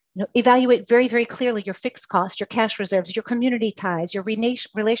 You know, evaluate very, very clearly your fixed costs, your cash reserves, your community ties, your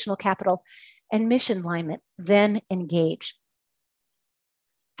relational capital, and mission alignment, then engage.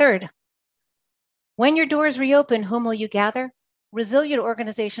 Third, when your doors reopen, whom will you gather? Resilient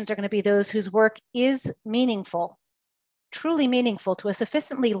organizations are going to be those whose work is meaningful, truly meaningful to a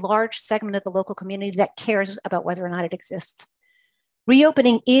sufficiently large segment of the local community that cares about whether or not it exists.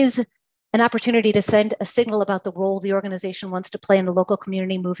 Reopening is an opportunity to send a signal about the role the organization wants to play in the local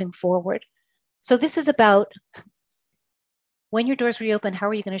community moving forward. So this is about, when your doors reopen, how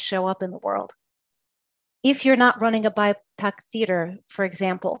are you going to show up in the world? If you're not running a BIPOC theater, for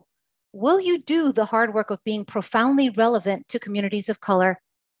example, will you do the hard work of being profoundly relevant to communities of color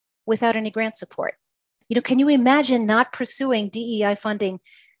without any grant support? You know, can you imagine not pursuing DEI funding,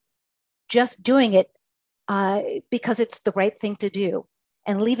 just doing it because it's the right thing to do,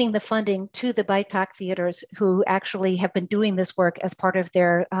 and leaving the funding to the BIPOC theaters who actually have been doing this work as part of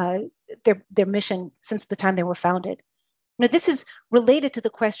their mission since the time they were founded? Now, this is related to the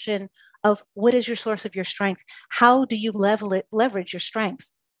question of, what is your source of your strength? How do you leverage your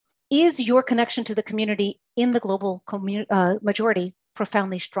strengths? Is your connection to the community in the global majority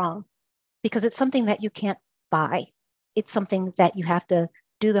profoundly strong? Because it's something that you can't buy. It's something that you have to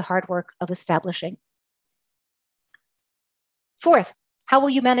do the hard work of establishing. Fourth, how will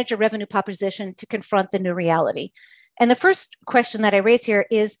you manage your revenue proposition to confront the new reality? And the first question that I raise here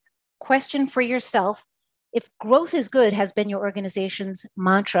is, question for yourself, if growth is good has been your organization's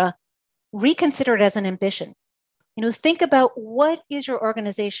mantra, reconsider it as an ambition. You know, think about, what is your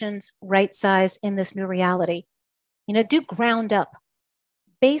organization's right size in this new reality? You know, do ground up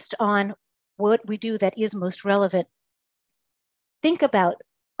based on what we do that is most relevant. Think about,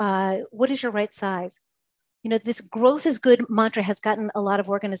 what is your right size? You know, this growth is good mantra has gotten a lot of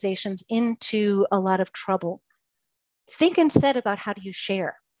organizations into a lot of trouble. Think instead about, how do you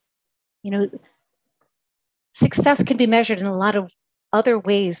share? You know, success can be measured in a lot of other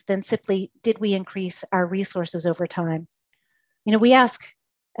ways than simply, did we increase our resources over time? You know, we ask,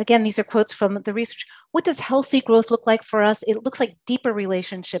 again, these are quotes from the research, what does healthy growth look like for us? It looks like deeper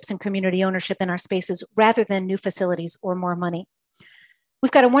relationships and community ownership in our spaces rather than new facilities or more money.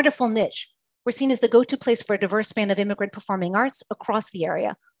 We've got a wonderful niche. We're seen as the go-to place for a diverse span of immigrant performing arts across the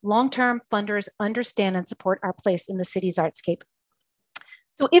area. Long-term funders understand and support our place in the city's artscape.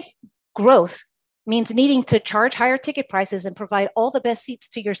 So if growth means needing to charge higher ticket prices and provide all the best seats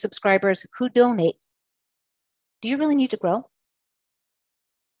to your subscribers who donate, do you really need to grow?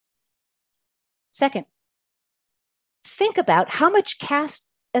 Second, think about, how much cash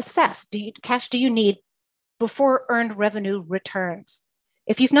do you need before earned revenue returns?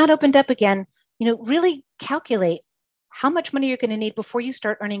 If you've not opened up again, you know, really calculate, how much money you're going to need before you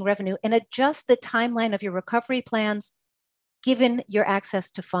start earning revenue, and adjust the timeline of your recovery plans given your access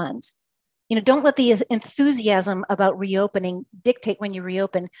to funds. Don't let the enthusiasm about reopening dictate when you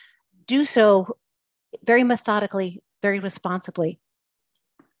reopen. Do so very methodically, very responsibly.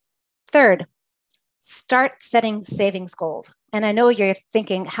 Third, start setting savings goals. And I know you're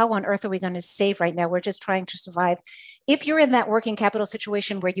thinking, how on earth are we going to save right now? We're just trying to survive. If you're in that working capital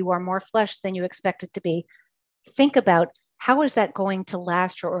situation where you are more flush than you expect it to be, think about how is that going to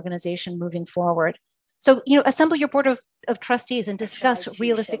last your organization moving forward? So, assemble your board of trustees and discuss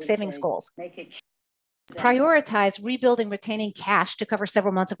realistic savings goals. Prioritize rebuilding, retaining cash to cover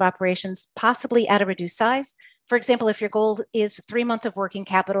several months of operations, possibly at a reduced size. For example, if your goal is 3 months of working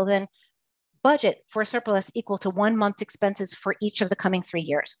capital, then budget for a surplus equal to 1 month's expenses for each of the coming 3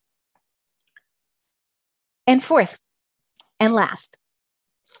 years. And fourth, and last,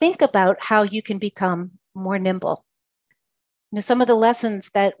 think about how you can become more nimble. Some of the lessons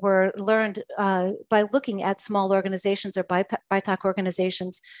that were learned by looking at small organizations or BIPOC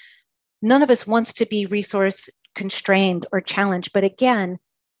organizations, none of us wants to be resource constrained or challenged. But again,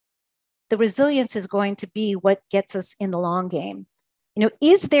 the resilience is going to be what gets us in the long game.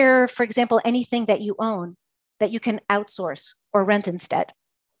 Is there, for example, anything that you own that you can outsource or rent instead?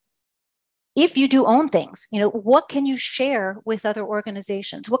 If you do own things, what can you share with other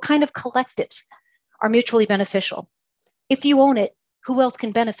organizations? What kind of collectives are mutually beneficial? If you own it, who else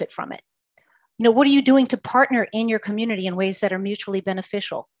can benefit from it? What are you doing to partner in your community in ways that are mutually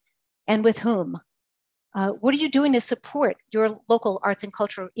beneficial? And with whom? What are you doing to support your local arts and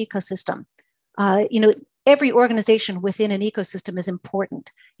cultural ecosystem? Every organization within an ecosystem is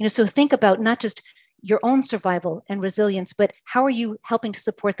important. So think about not just your own survival and resilience, but how are you helping to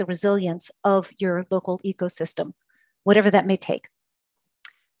support the resilience of your local ecosystem, whatever that may take.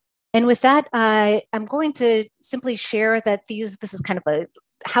 And with that, I'm going to simply share that this is kind of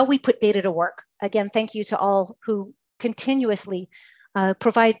how we put data to work. Again, thank you to all who continuously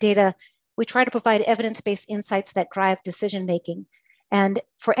provide data. We try to provide evidence-based insights that drive decision-making. And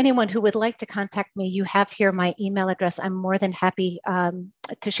for anyone who would like to contact me, you have here my email address. I'm more than happy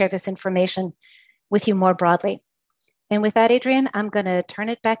to share this information with you more broadly. And with that, Adrienne, I'm going to turn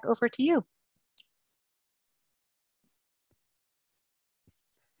it back over to you.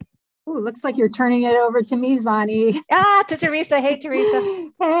 Ooh, looks like you're turning it over to me, Zani. To Teresa. Hey,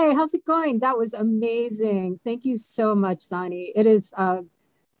 Teresa. Hey, how's it going? That was amazing. Thank you so much, Zani. It is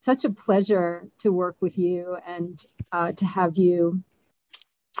such a pleasure to work with you and to have you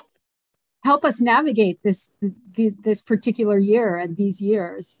help us navigate this particular year and these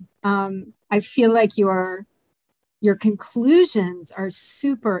years. I feel like your conclusions are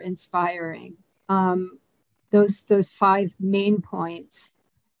super inspiring. Those 5 main points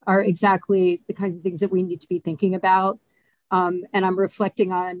are exactly the kinds of things that we need to be thinking about. And I'm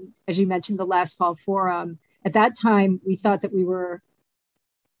reflecting on, as you mentioned, the last fall forum. At that time, we thought that we were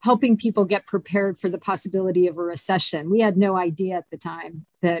helping people get prepared for the possibility of a recession. We had no idea at the time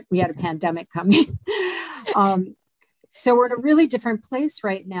that we had a pandemic coming. So we're in a really different place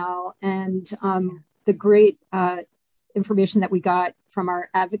right now. And the great information that we got from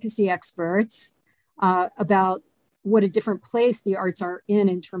our advocacy experts about what a different place the arts are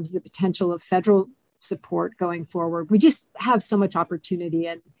in terms of the potential of federal support going forward. We just have so much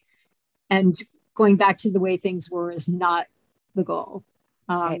opportunity, and going back to the way things were is not the goal,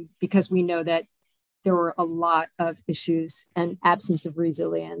 because we know that there were a lot of issues and absence of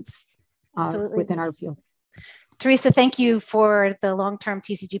resilience within our field. Teresa, thank you for the long-term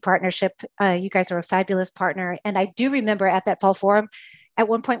TCG partnership. You guys are a fabulous partner. And I do remember at that fall forum, at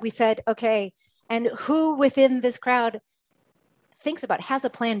one point we said, okay, and who within this crowd has a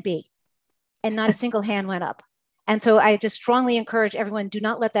plan B? And not a single hand went up. And so I just strongly encourage everyone, do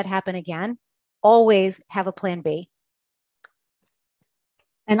not let that happen again. Always have a plan B.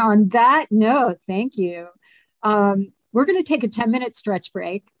 And on that note, thank you. We're going to take a 10-minute stretch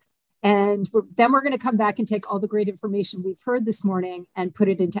break. And then we're going to come back and take all the great information we've heard this morning and put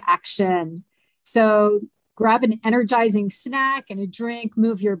it into action. So grab an energizing snack and a drink,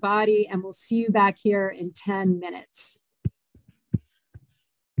 move your body, and we'll see you back here in 10 minutes.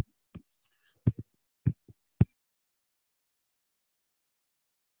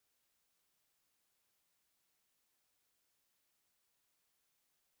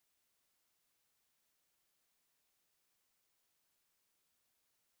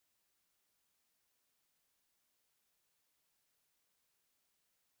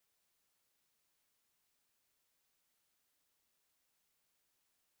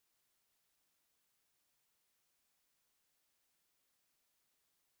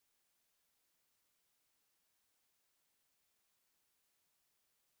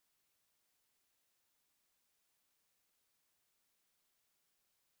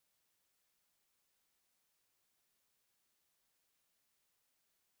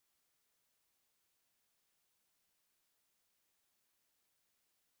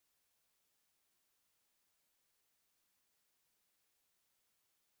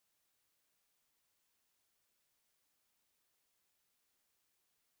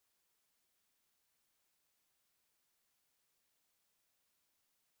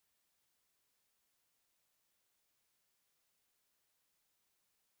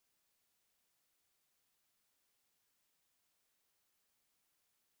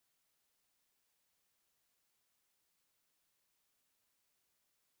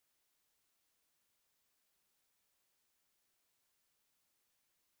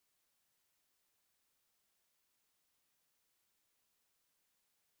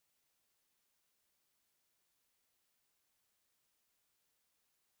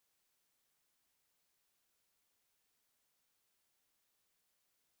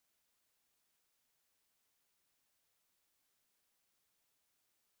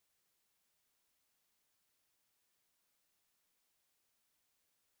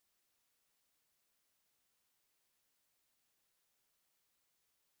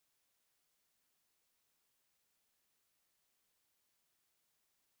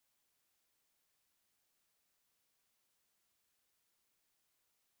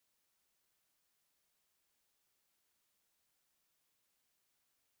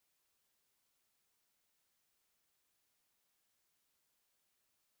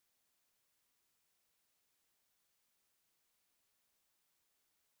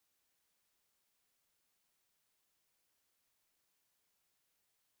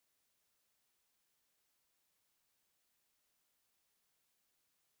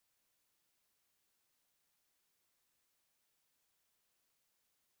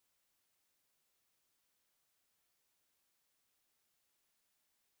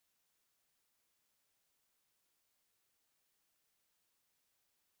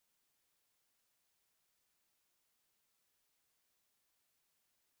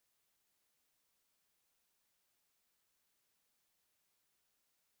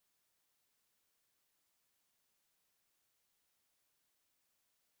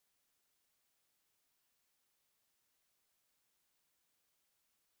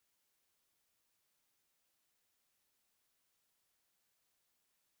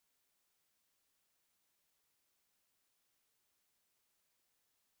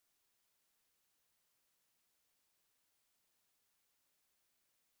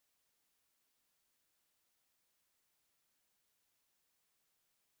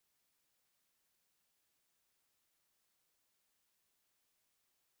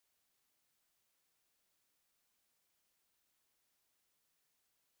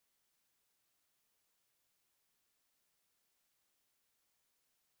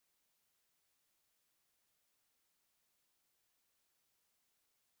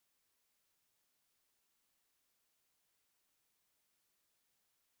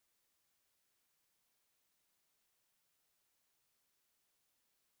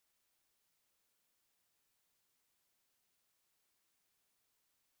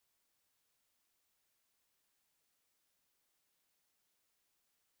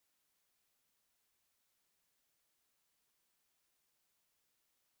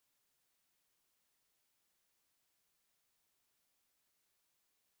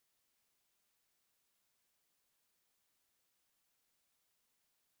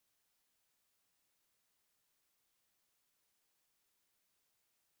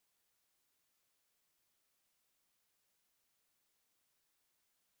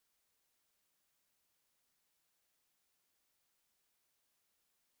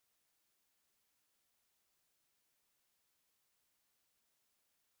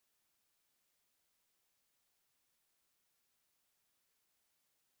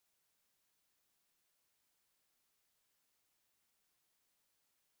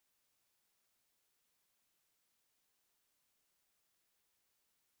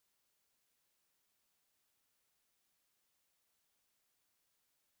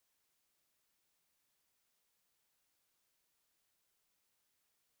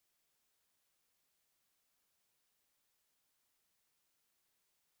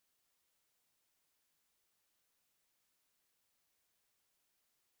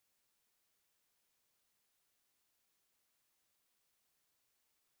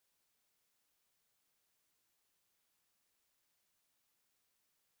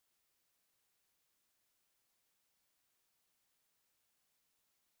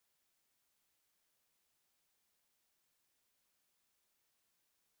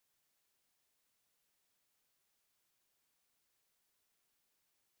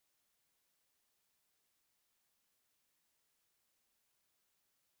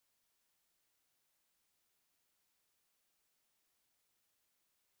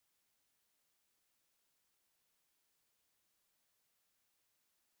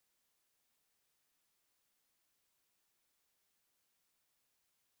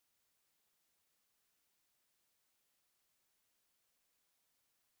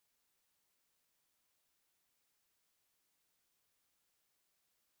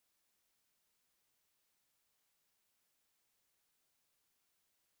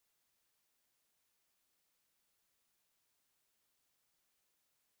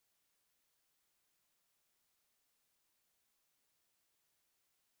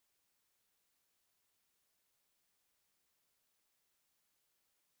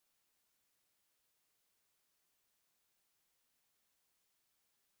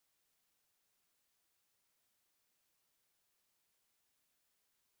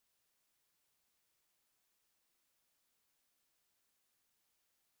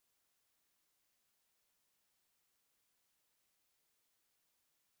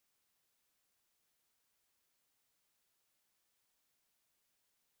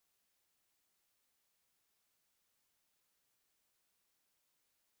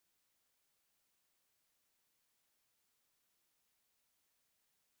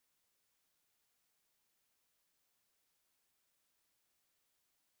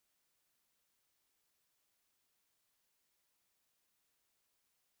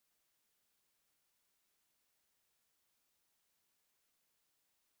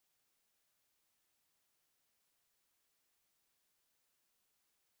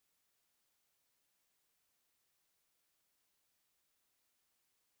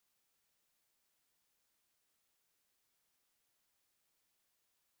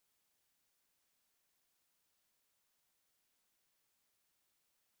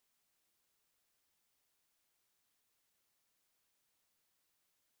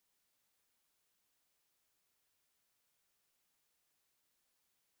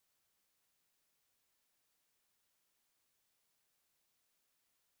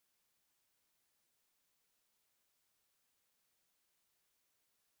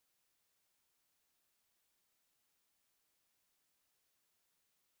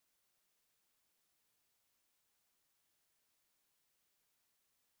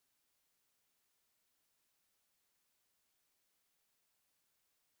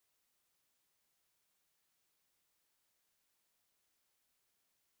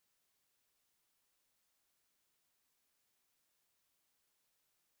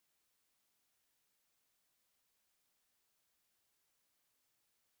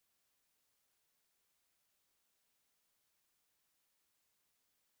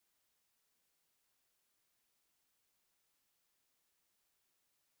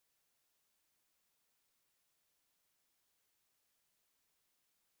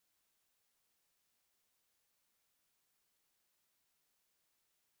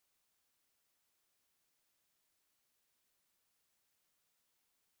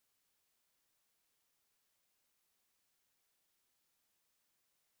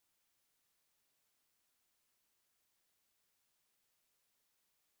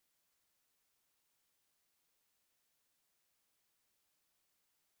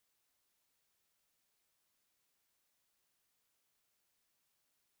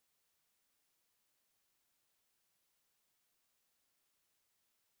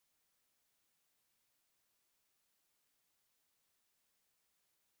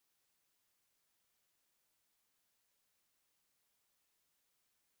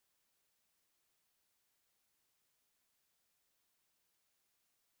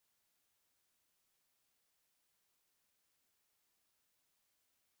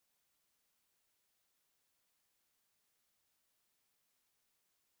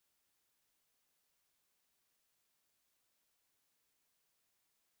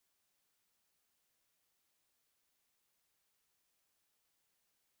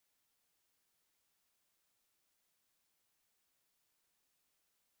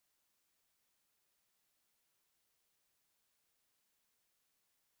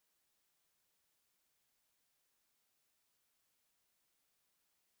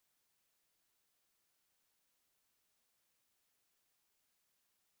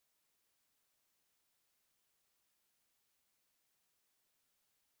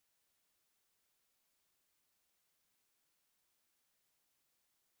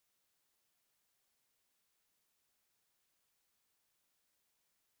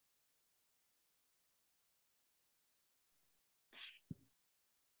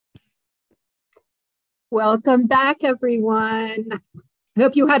 Welcome back, everyone. I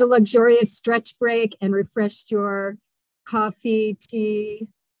hope you had a luxurious stretch break and refreshed your coffee, tea,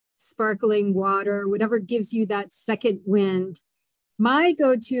 sparkling water, whatever gives you that second wind. My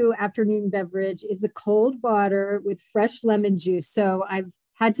go-to afternoon beverage is a cold water with fresh lemon juice. So I've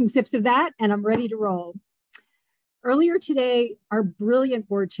had some sips of that and I'm ready to roll. Earlier today, our brilliant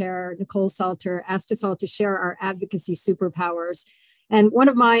board chair, Nicole Salter, asked us all to share our advocacy superpowers. And one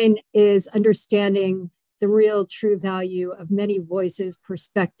of mine is understanding the real true value of many voices,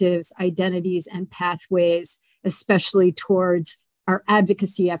 perspectives, identities, and pathways, especially towards our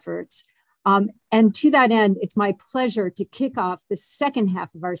advocacy efforts. And to that end, it's my pleasure to kick off the second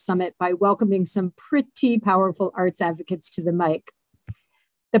half of our summit by welcoming some pretty powerful arts advocates to the mic.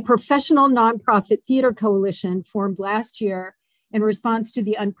 The Professional Nonprofit Theater Coalition formed last year in response to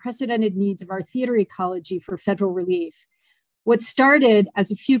the unprecedented needs of our theater ecology for federal relief. What started as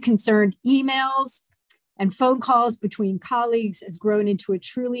a few concerned emails and phone calls between colleagues has grown into a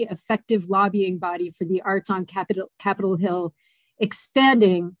truly effective lobbying body for the arts on Capitol Hill,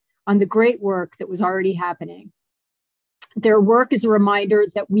 expanding on the great work that was already happening. Their work is a reminder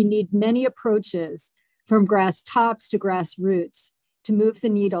that we need many approaches from grass tops to grassroots to move the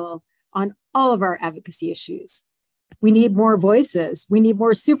needle on all of our advocacy issues. We need more voices, we need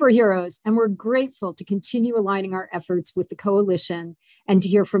more superheroes, and we're grateful to continue aligning our efforts with the coalition and to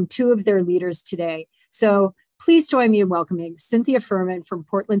hear from two of their leaders today. So please join me in welcoming Cynthia Furman from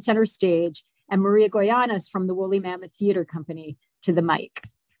Portland Center Stage and Maria Goyanes from the Woolly Mammoth Theater Company to the mic.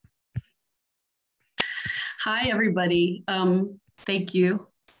 Hi, everybody. Thank you,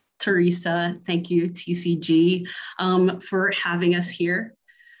 Teresa. Thank you, TCG, for having us here.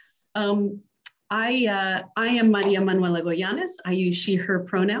 I am Maria Manuela Goyanes. I use she, her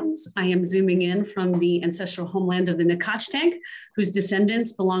pronouns. I am zooming in from the ancestral homeland of the Nacotchtank, whose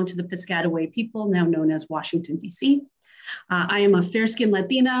descendants belong to the Piscataway people, now known as Washington, D.C. I am a fair-skinned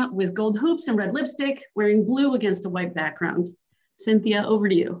Latina with gold hoops and red lipstick, wearing blue against a white background. Cynthia, over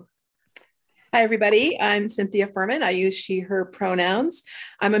to you. Hi, everybody. I'm Cynthia Furman. I use she, her pronouns.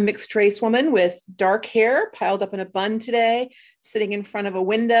 I'm a mixed race woman with dark hair piled up in a bun today, sitting in front of a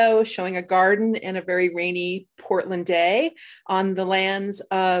window, showing a garden in a very rainy Portland day on the lands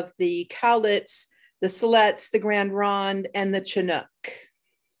of the Cowlitz, the Silettes, the Grand Ronde, and the Chinook.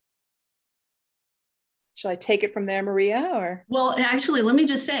 Shall I take it from there, Maria? Or? Well, actually, let me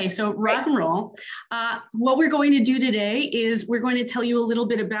just say, so rock and roll. What we're going to do today is we're going to tell you a little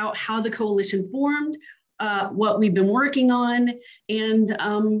bit about how the coalition formed, what we've been working on,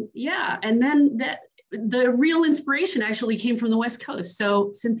 and yeah, and then the real inspiration actually came from the West Coast. So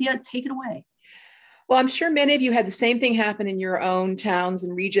Cynthia, take it away. Well, I'm sure many of you had the same thing happen in your own towns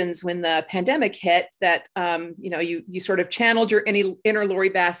and regions when the pandemic hit, that you sort of channeled your inner Lori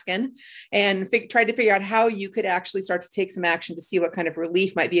Baskin and tried to figure out how you could actually start to take some action to see what kind of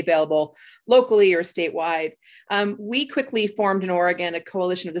relief might be available locally or statewide. We quickly formed in Oregon a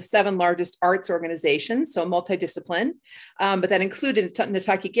coalition of the 7 largest arts organizations, so multidiscipline, but that included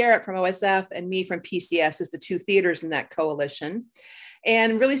Nataki Garrett from OSF and me from PCS as the 2 theaters in that coalition.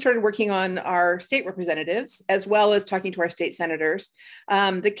 And really started working on our state representatives, as well as talking to our state senators.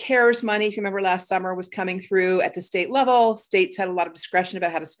 The CARES money, if you remember last summer, was coming through at the state level. States had a lot of discretion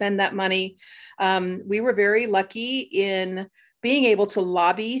about how to spend that money. We were very lucky in being able to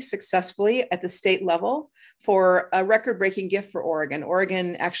lobby successfully at the state level for a record-breaking gift for Oregon.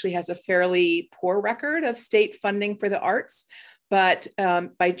 Oregon actually has a fairly poor record of state funding for the arts. But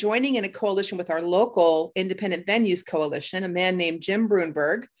by joining in a coalition with our local independent venues coalition, a man named Jim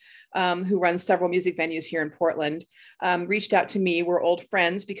Brunberg, who runs several music venues here in Portland, reached out to me. We're old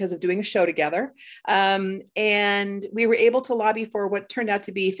friends because of doing a show together. And we were able to lobby for what turned out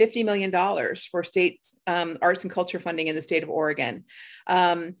to be $50 million for state arts and culture funding in the state of Oregon.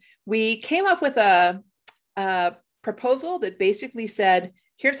 We came up with a proposal that basically said,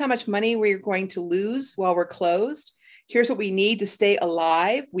 here's how much money we're going to lose while we're closed. Here's what we need to stay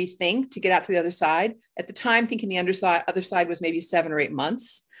alive, we think, to get out to the other side. At the time, thinking the other side was maybe 7 or 8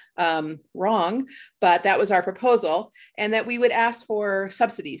 months. Wrong, but that was our proposal. And that we would ask for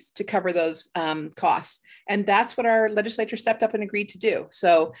subsidies to cover those costs. And that's what our legislature stepped up and agreed to do.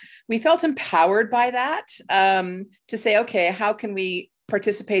 So we felt empowered by that to say, okay, how can we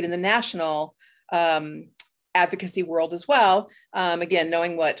participate in the national advocacy world as well, again,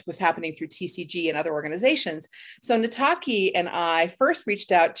 knowing what was happening through TCG and other organizations. So Nataki and I first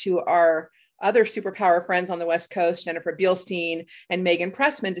reached out to our other superpower friends on the West Coast, Jennifer Bielstein and Megan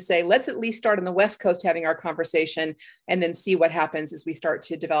Pressman, to say, let's at least start on the West Coast having our conversation and then see what happens as we start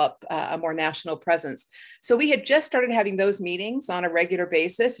to develop a more national presence. So we had just started having those meetings on a regular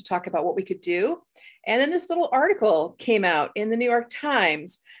basis to talk about what we could do. And then this little article came out in the New York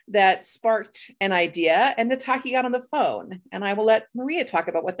Times that sparked an idea, and Nataki got on the phone. And I will let Maria talk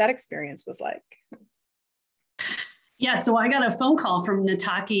about what that experience was like. Yeah, so I got a phone call from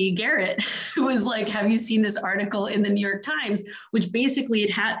Nataki Garrett, who was like, have you seen this article in the New York Times? Which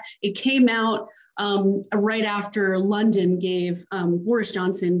basically it came out right after London gave, Boris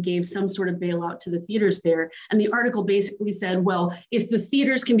Johnson gave some sort of bailout to the theaters there. And the article basically said, well, if the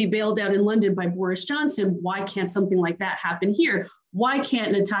theaters can be bailed out in London by Boris Johnson, why can't something like that happen here? Why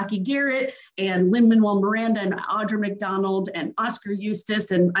can't Nataki Garrett and Lin-Manuel Miranda and Audra McDonald and Oscar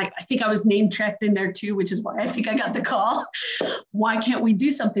Eustis, and I think I was name checked in there too, which is why I think I got the call. Why can't we do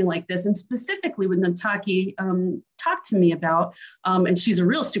something like this? And specifically with Nataki talked to me about, and she's a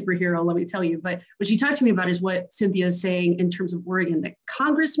real superhero, let me tell you, but what she talked to me about is what Cynthia is saying in terms of Oregon, that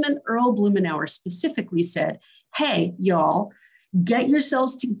Congressman Earl Blumenauer specifically said, hey, y'all, get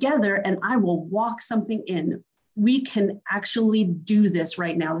yourselves together and I will walk something in. We can actually do this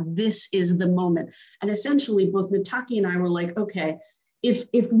right now. This is the moment. And essentially, both Nataki and I were like, okay,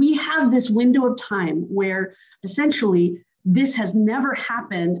 if we have this window of time where essentially this has never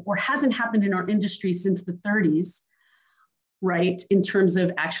happened or hasn't happened in our industry since the 30s, right, in terms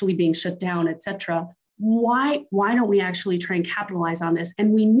of actually being shut down, et cetera, why don't we actually try and capitalize on this?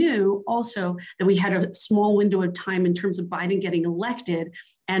 And we knew also that we had a small window of time in terms of Biden getting elected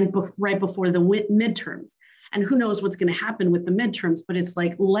and right before the midterms. And who knows what's going to happen with the midterms, but it's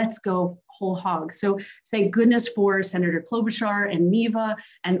like, let's go whole hog. So thank goodness for Senator Klobuchar and Neva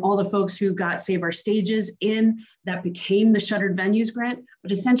and all the folks who got Save Our Stages in, that became the Shuttered Venues grant.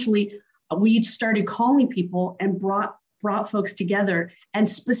 But essentially, we started calling people and brought folks together. And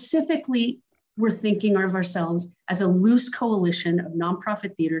specifically, we're thinking of ourselves as a loose coalition of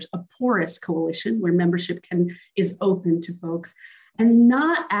nonprofit theaters, a porous coalition where membership is open to folks, and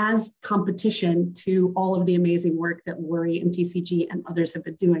not as competition to all of the amazing work that Lori and TCG and others have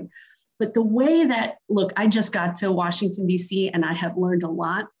been doing. But the way that, look, I just got to Washington, D.C., and I have learned a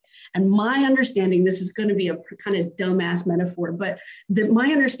lot. And my understanding, this is going to be a kind of dumbass metaphor, but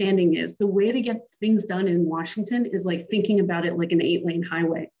my understanding is the way to get things done in Washington is like thinking about it like an 8-lane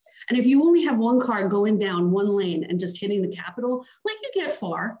highway. And if you only have one car going down one lane and just hitting the Capitol, like you get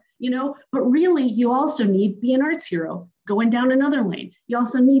far, but really you also need Be an Arts Hero going down another lane. You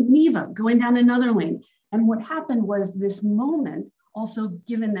also need Neva going down another lane. And what happened was this moment, also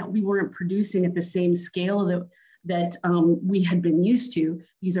given that we weren't producing at the same scale that we had been used to,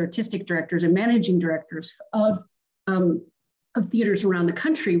 these artistic directors and managing directors of theaters around the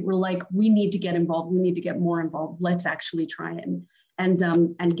country were like, we need to get involved. We need to get more involved. Let's actually try and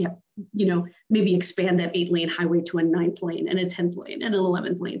get, maybe expand that 8-lane highway to a 9th lane and a 10th lane and an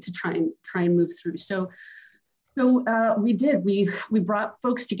 11th lane to try and move through. So we did. We brought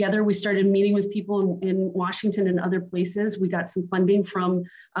folks together. We started meeting with people in Washington and other places. We got some funding from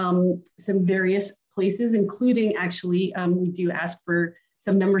some various places, including actually, we do ask for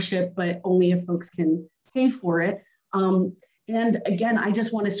some membership, but only if folks can pay for it. And again, I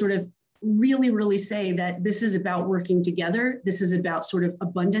just want to sort of really, really say that this is about working together. This is about sort of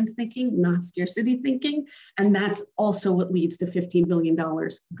abundance thinking, not scarcity thinking. And that's also what leads to $15 billion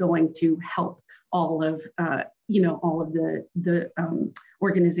going to help all of the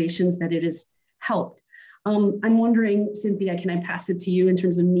organizations that it has helped. I'm wondering, Cynthia, can I pass it to you in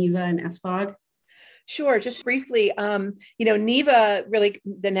terms of NEVA and SFOG? Sure, just briefly, NEVA, really,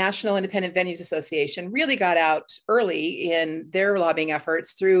 the National Independent Venues Association, really got out early in their lobbying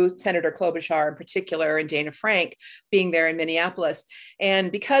efforts through Senator Klobuchar in particular and Dana Frank being there in Minneapolis.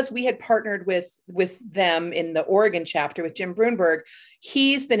 And because we had partnered with them in the Oregon chapter with Jim Brunberg,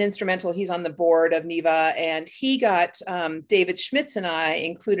 he's been instrumental. He's on the board of NEVA, and he got David Schmitz and I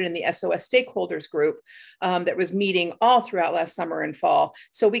included in the SOS stakeholders group that was meeting all throughout last summer and fall.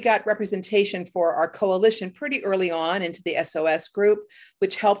 So we got representation for our coalition pretty early on into the SOS group,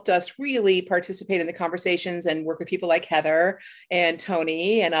 which helped us really participate in the conversations and work with people like Heather and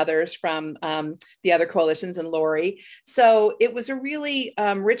Tony and others from the other coalitions and Lori. So it was a really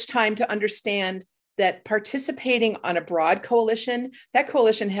rich time to understand that participating on a broad coalition, that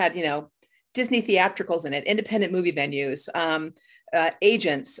coalition had, Disney theatricals in it, independent movie venues,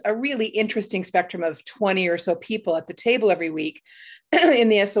 agents, a really interesting spectrum of 20 or so people at the table every week in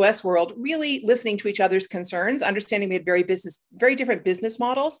the SOS world, really listening to each other's concerns, understanding we had very different business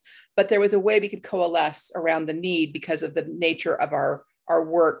models, but there was a way we could coalesce around the need because of the nature of our our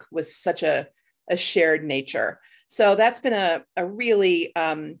work with such a shared nature. So that's been a really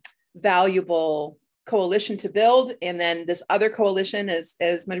valuable coalition to build. And then this other coalition, as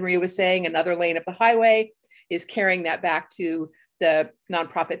Maria was saying, another lane of the highway, is carrying that back to the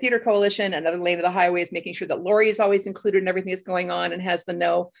Nonprofit Theater Coalition. Another lane of the highway is making sure that Lori is always included in everything that's going on and has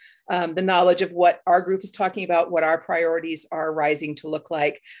the knowledge of what our group is talking about, what our priorities are rising to look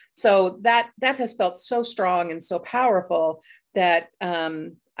like. So that has felt so strong and so powerful that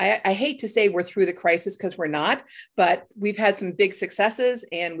I hate to say we're through the crisis, because we're not, but we've had some big successes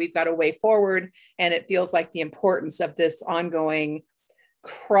and we've got a way forward. And it feels like the importance of this ongoing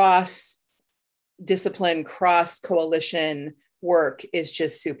cross-discipline, cross-coalition work is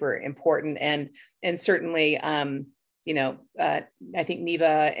just super important. And certainly, I think Neva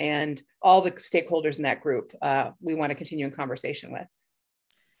and all the stakeholders in that group, we want to continue in conversation with.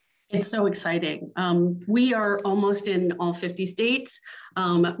 It's so exciting. We are almost in all 50 states.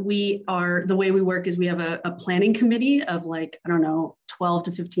 The way we work is we have a planning committee of 12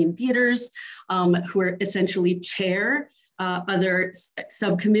 to 15 theaters who are essentially chair other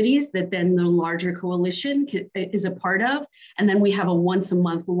subcommittees that then the larger coalition is a part of. And then we have a once a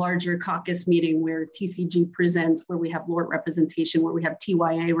month larger caucus meeting where TCG presents, where we have LORT representation, where we have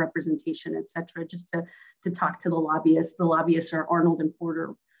TYA representation, et cetera, just to talk to the lobbyists. The lobbyists are Arnold and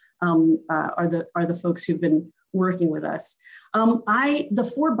Porter, are the folks who've been working with us.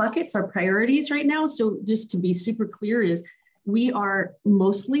 The 4 buckets are priorities right now. So just to be super clear, is we are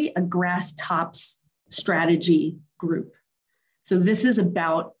mostly a grass tops strategy group. So this is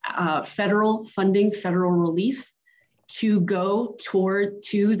about federal funding, federal relief to go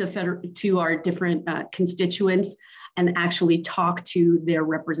to our different constituents and actually talk to their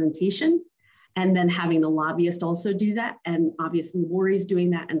representation. And then having the lobbyist also do that. And obviously Lori's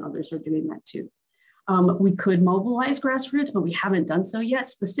doing that and others are doing that too. We could mobilize grassroots, but we haven't done so yet,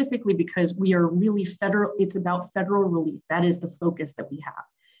 specifically because we are really federal. It's about federal relief. That is the focus that we have.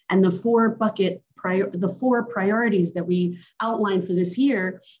 And the 4 priorities that we outlined for this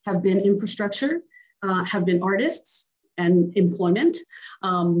year have been infrastructure, have been artists and employment,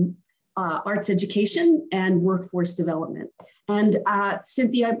 arts education, and workforce development. And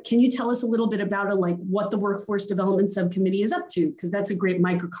Cynthia, can you tell us a little bit about what the workforce development subcommittee is up to? Because that's a great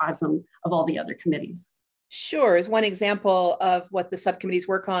microcosm of all the other committees. Sure. As one example of what the subcommittees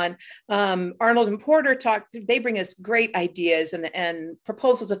work on, Arnold and Porter they bring us great ideas and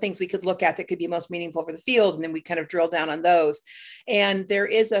proposals of things we could look at that could be most meaningful for the field. And then we kind of drill down on those. And there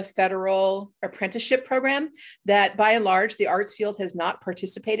is a federal apprenticeship program that by and large, the arts field has not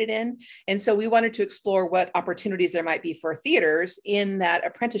participated in. And so we wanted to explore what opportunities there might be for theaters in that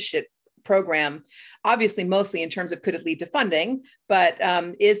apprenticeship program, obviously mostly in terms of could it lead to funding, but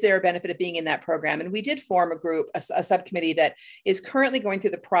is there a benefit of being in that program? And we did form a group, a subcommittee that is currently going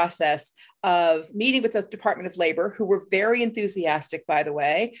through the process of meeting with the Department of Labor, who were very enthusiastic, by the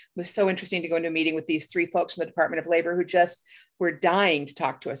way. It was so interesting to go into a meeting with these 3 folks from the Department of Labor who just were dying to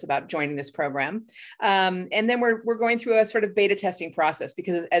talk to us about joining this program. And then we're going through a sort of beta testing process,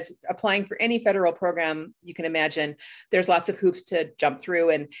 because as applying for any federal program, you can imagine there's lots of hoops to jump through,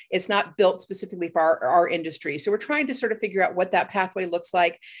 and it's not built specifically for our industry. So we're trying to sort of figure out what that pathway looks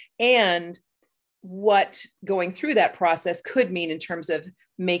like and what going through that process could mean in terms of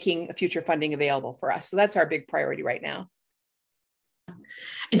making future funding available for us. So that's our big priority right now.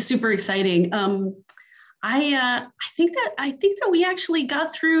 It's super exciting. I think that we actually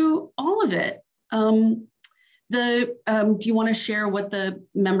got through all of it. Do you want to share what the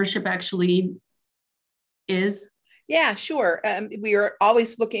membership actually is? Yeah, sure. We are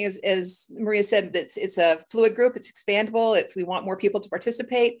always looking, as Maria said, it's a fluid group. It's expandable. We want more people to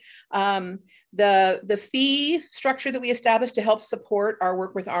participate. The fee structure that we established to help support our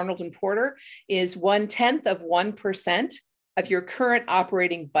work with Arnold and Porter is 0.1% of your current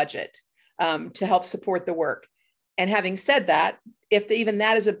operating budget to help support the work. And having said that, if even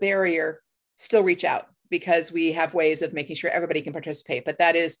that is a barrier, still reach out, because we have ways of making sure everybody can participate. But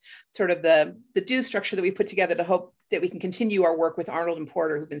that is sort of the due structure that we put together to hope that we can continue our work with Arnold and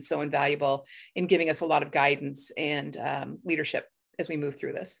Porter, who've been so invaluable in giving us a lot of guidance and leadership as we move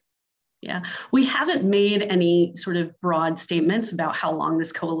through this. Yeah, we haven't made any sort of broad statements about how long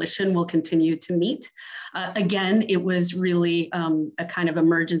this coalition will continue to meet. Again, it was really a kind of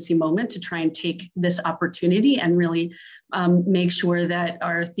emergency moment to try and take this opportunity and really make sure that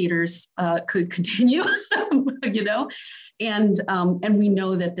our theaters could continue, and we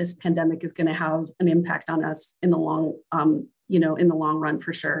know that this pandemic is going to have an impact on us in the long run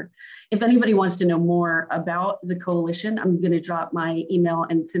for sure. If anybody wants to know more about the coalition, I'm going to drop my email,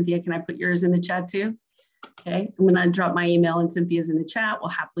 and Cynthia, can I put yours in the chat too? Okay, I'm going to drop my email and Cynthia's in the chat. We'll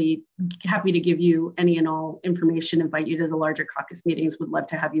happy to give you any and all information, invite you to the larger caucus meetings. Would love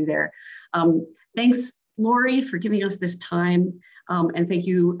to have you there. Thanks, Lori, for giving us this time. And thank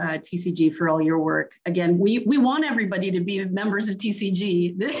you, TCG, for all your work. Again, we want everybody to be members of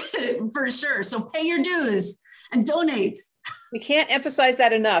TCG for sure. So pay your dues and donate. We can't emphasize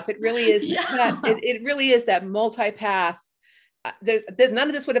that enough. It really is. Yeah. It really is that multi-path. There's none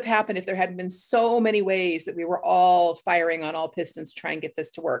of this would have happened if there hadn't been so many ways that we were all firing on all pistons to try and get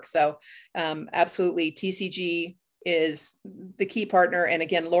this to work. So absolutely, TCG is the key partner. And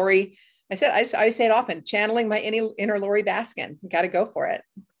again, Lori, I say it often, channeling my inner Lori Baskin. You got to go for it.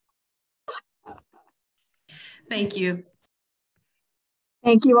 Thank you.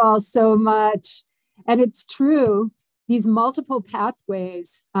 Thank you all so much. And it's true, these multiple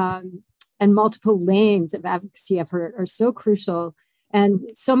pathways and multiple lanes of advocacy effort are so crucial.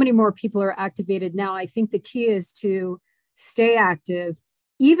 And so many more people are activated now. I think the key is to stay active,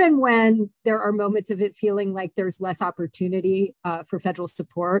 even when there are moments of it feeling like there's less opportunity for federal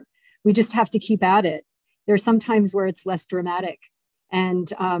support. We just have to keep at it. There's some times where it's less dramatic,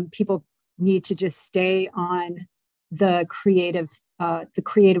 and people need to just stay on the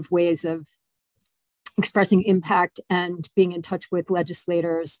creative ways of expressing impact and being in touch with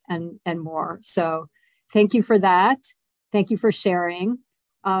legislators and more. So thank you for that. Thank you for sharing.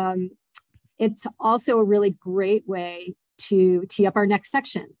 It's also a really great way to tee up our next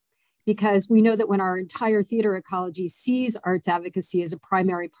section, because we know that when our entire theater ecology sees arts advocacy as a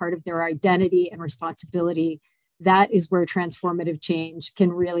primary part of their identity and responsibility, that is where transformative change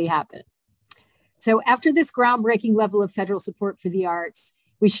can really happen. So after this groundbreaking level of federal support for the arts,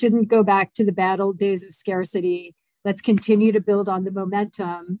 we shouldn't go back to the bad old days of scarcity. Let's continue to build on the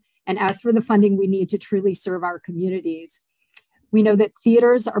momentum and ask for the funding we need to truly serve our communities. We know that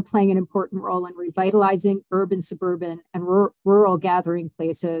theaters are playing an important role in revitalizing urban, suburban, and rural gathering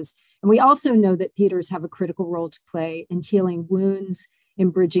places. And we also know that theaters have a critical role to play in healing wounds,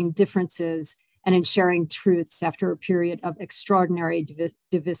 in bridging differences, and in sharing truths after a period of extraordinary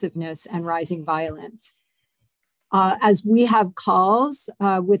divisiveness and rising violence. As we have calls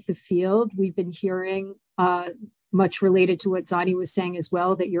with the field, we've been hearing much related to what Zani was saying as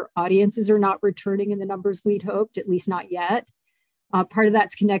well, that your audiences are not returning in the numbers we'd hoped, at least not yet. Part of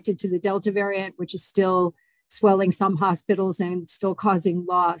that's connected to the Delta variant, which is still swelling some hospitals and still causing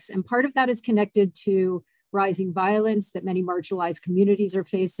loss. And part of that is connected to rising violence that many marginalized communities are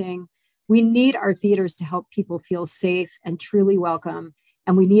facing. We need our theaters to help people feel safe and truly welcome,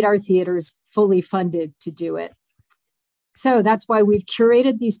 and we need our theaters fully funded to do it. So that's why we've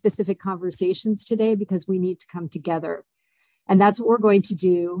curated these specific conversations today, because we need to come together. And that's what we're going to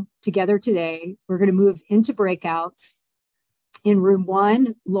do together today. We're going to move into breakouts. In room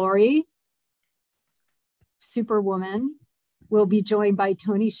 1, Lori, Superwoman, will be joined by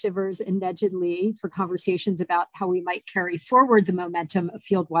Tony Shivers and Nejid Lee for conversations about how we might carry forward the momentum of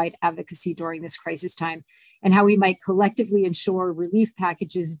field-wide advocacy during this crisis time, and how we might collectively ensure relief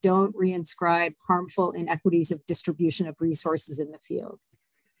packages don't reinscribe harmful inequities of distribution of resources in the field.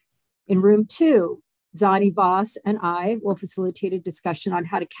 In room 2, Zani Voss and I will facilitate a discussion on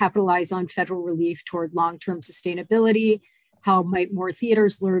how to capitalize on federal relief toward long-term sustainability. How might more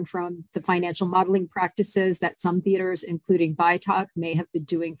theaters learn from the financial modeling practices that some theaters, including BITOC, may have been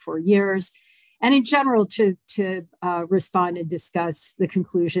doing for years, and in general to respond and discuss the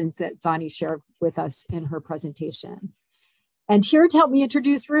conclusions that Zani shared with us in her presentation. And here to help me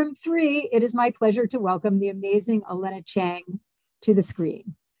introduce room 3, it is my pleasure to welcome the amazing Elena Chang to the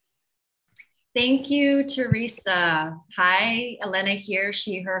screen. Thank you, Teresa. Hi, Elena here,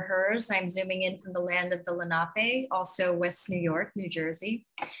 she, her, hers. I'm zooming in from the land of the Lenape, also West New York, New Jersey.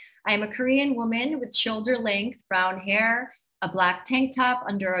 I am a Korean woman with shoulder-length brown hair, a black tank top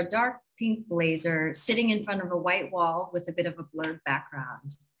under a dark pink blazer, sitting in front of a white wall with a bit of a blurred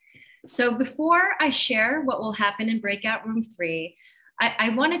background. So before I share what will happen in breakout room 3, I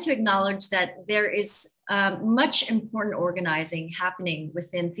wanted to acknowledge that there is much important organizing happening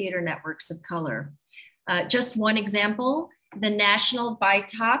within theater networks of color. Just one example, the National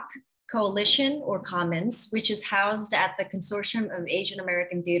BITOC Coalition, or Commons, which is housed at the Consortium of Asian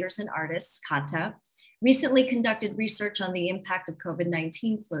American Theaters and Artists, CATA, recently conducted research on the impact of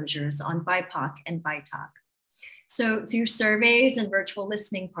COVID-19 closures on BIPOC and BITOC. So through surveys and virtual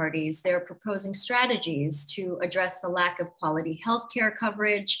listening parties, they're proposing strategies to address the lack of quality healthcare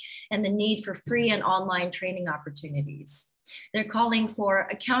coverage and the need for free and online training opportunities. They're calling for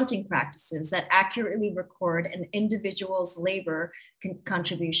accounting practices that accurately record an individual's labor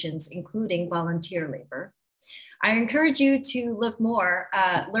contributions, including volunteer labor. I encourage you to learn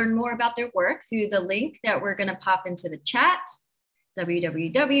more about their work through the link that we're going to pop into the chat,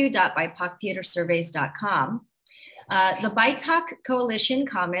 www.bipoctheatersurveys.com. The BITOC Coalition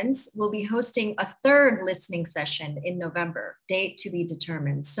Commons will be hosting a third listening session in November, date to be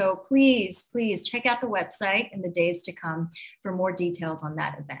determined. So please, please check out the website in the days to come for more details on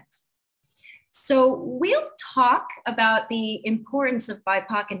that event. So we'll talk about the importance of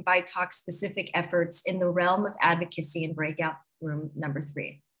BIPOC and BITOC specific efforts in the realm of advocacy in breakout room number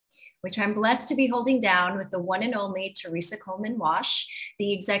 3, which I'm blessed to be holding down with the one and only Teresa Coleman-Wash,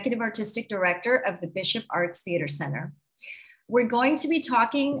 the Executive Artistic Director of the Bishop Arts Theater Center. We're going to be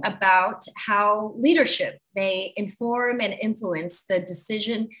talking about how leadership may inform and influence the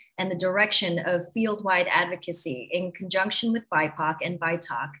decision and the direction of field-wide advocacy in conjunction with BIPOC and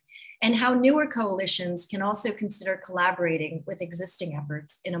BITOC, and how newer coalitions can also consider collaborating with existing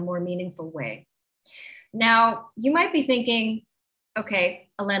efforts in a more meaningful way. Now, you might be thinking, okay,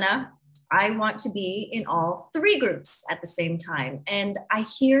 Elena, I want to be in all 3 groups at the same time. And I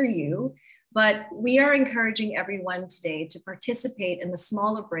hear you, but we are encouraging everyone today to participate in the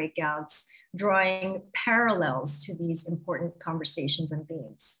smaller breakouts, drawing parallels to these important conversations and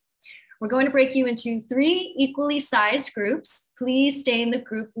themes. We're going to break you into 3 equally sized groups. Please stay in the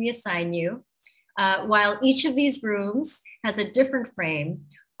group we assign you. While each of these rooms has a different frame,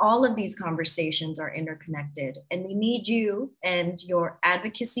 all of these conversations are interconnected, and we need you and your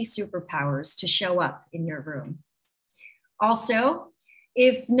advocacy superpowers to show up in your room. Also,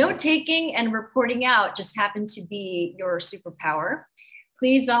 if note-taking and reporting out just happen to be your superpower,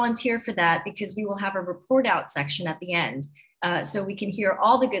 please volunteer for that, because we will have a report out section at the end, so we can hear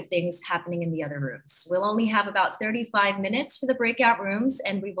all the good things happening in the other rooms. We'll only have about 35 minutes for the breakout rooms,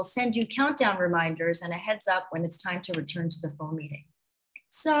 and we will send you countdown reminders and a heads up when it's time to return to the full meeting.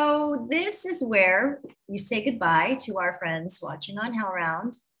 So this is where we say goodbye to our friends watching on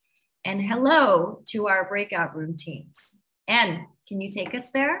HowlRound, and hello to our breakout room teams. Anne, can you take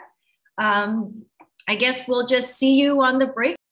us there? I guess we'll just see you on the break.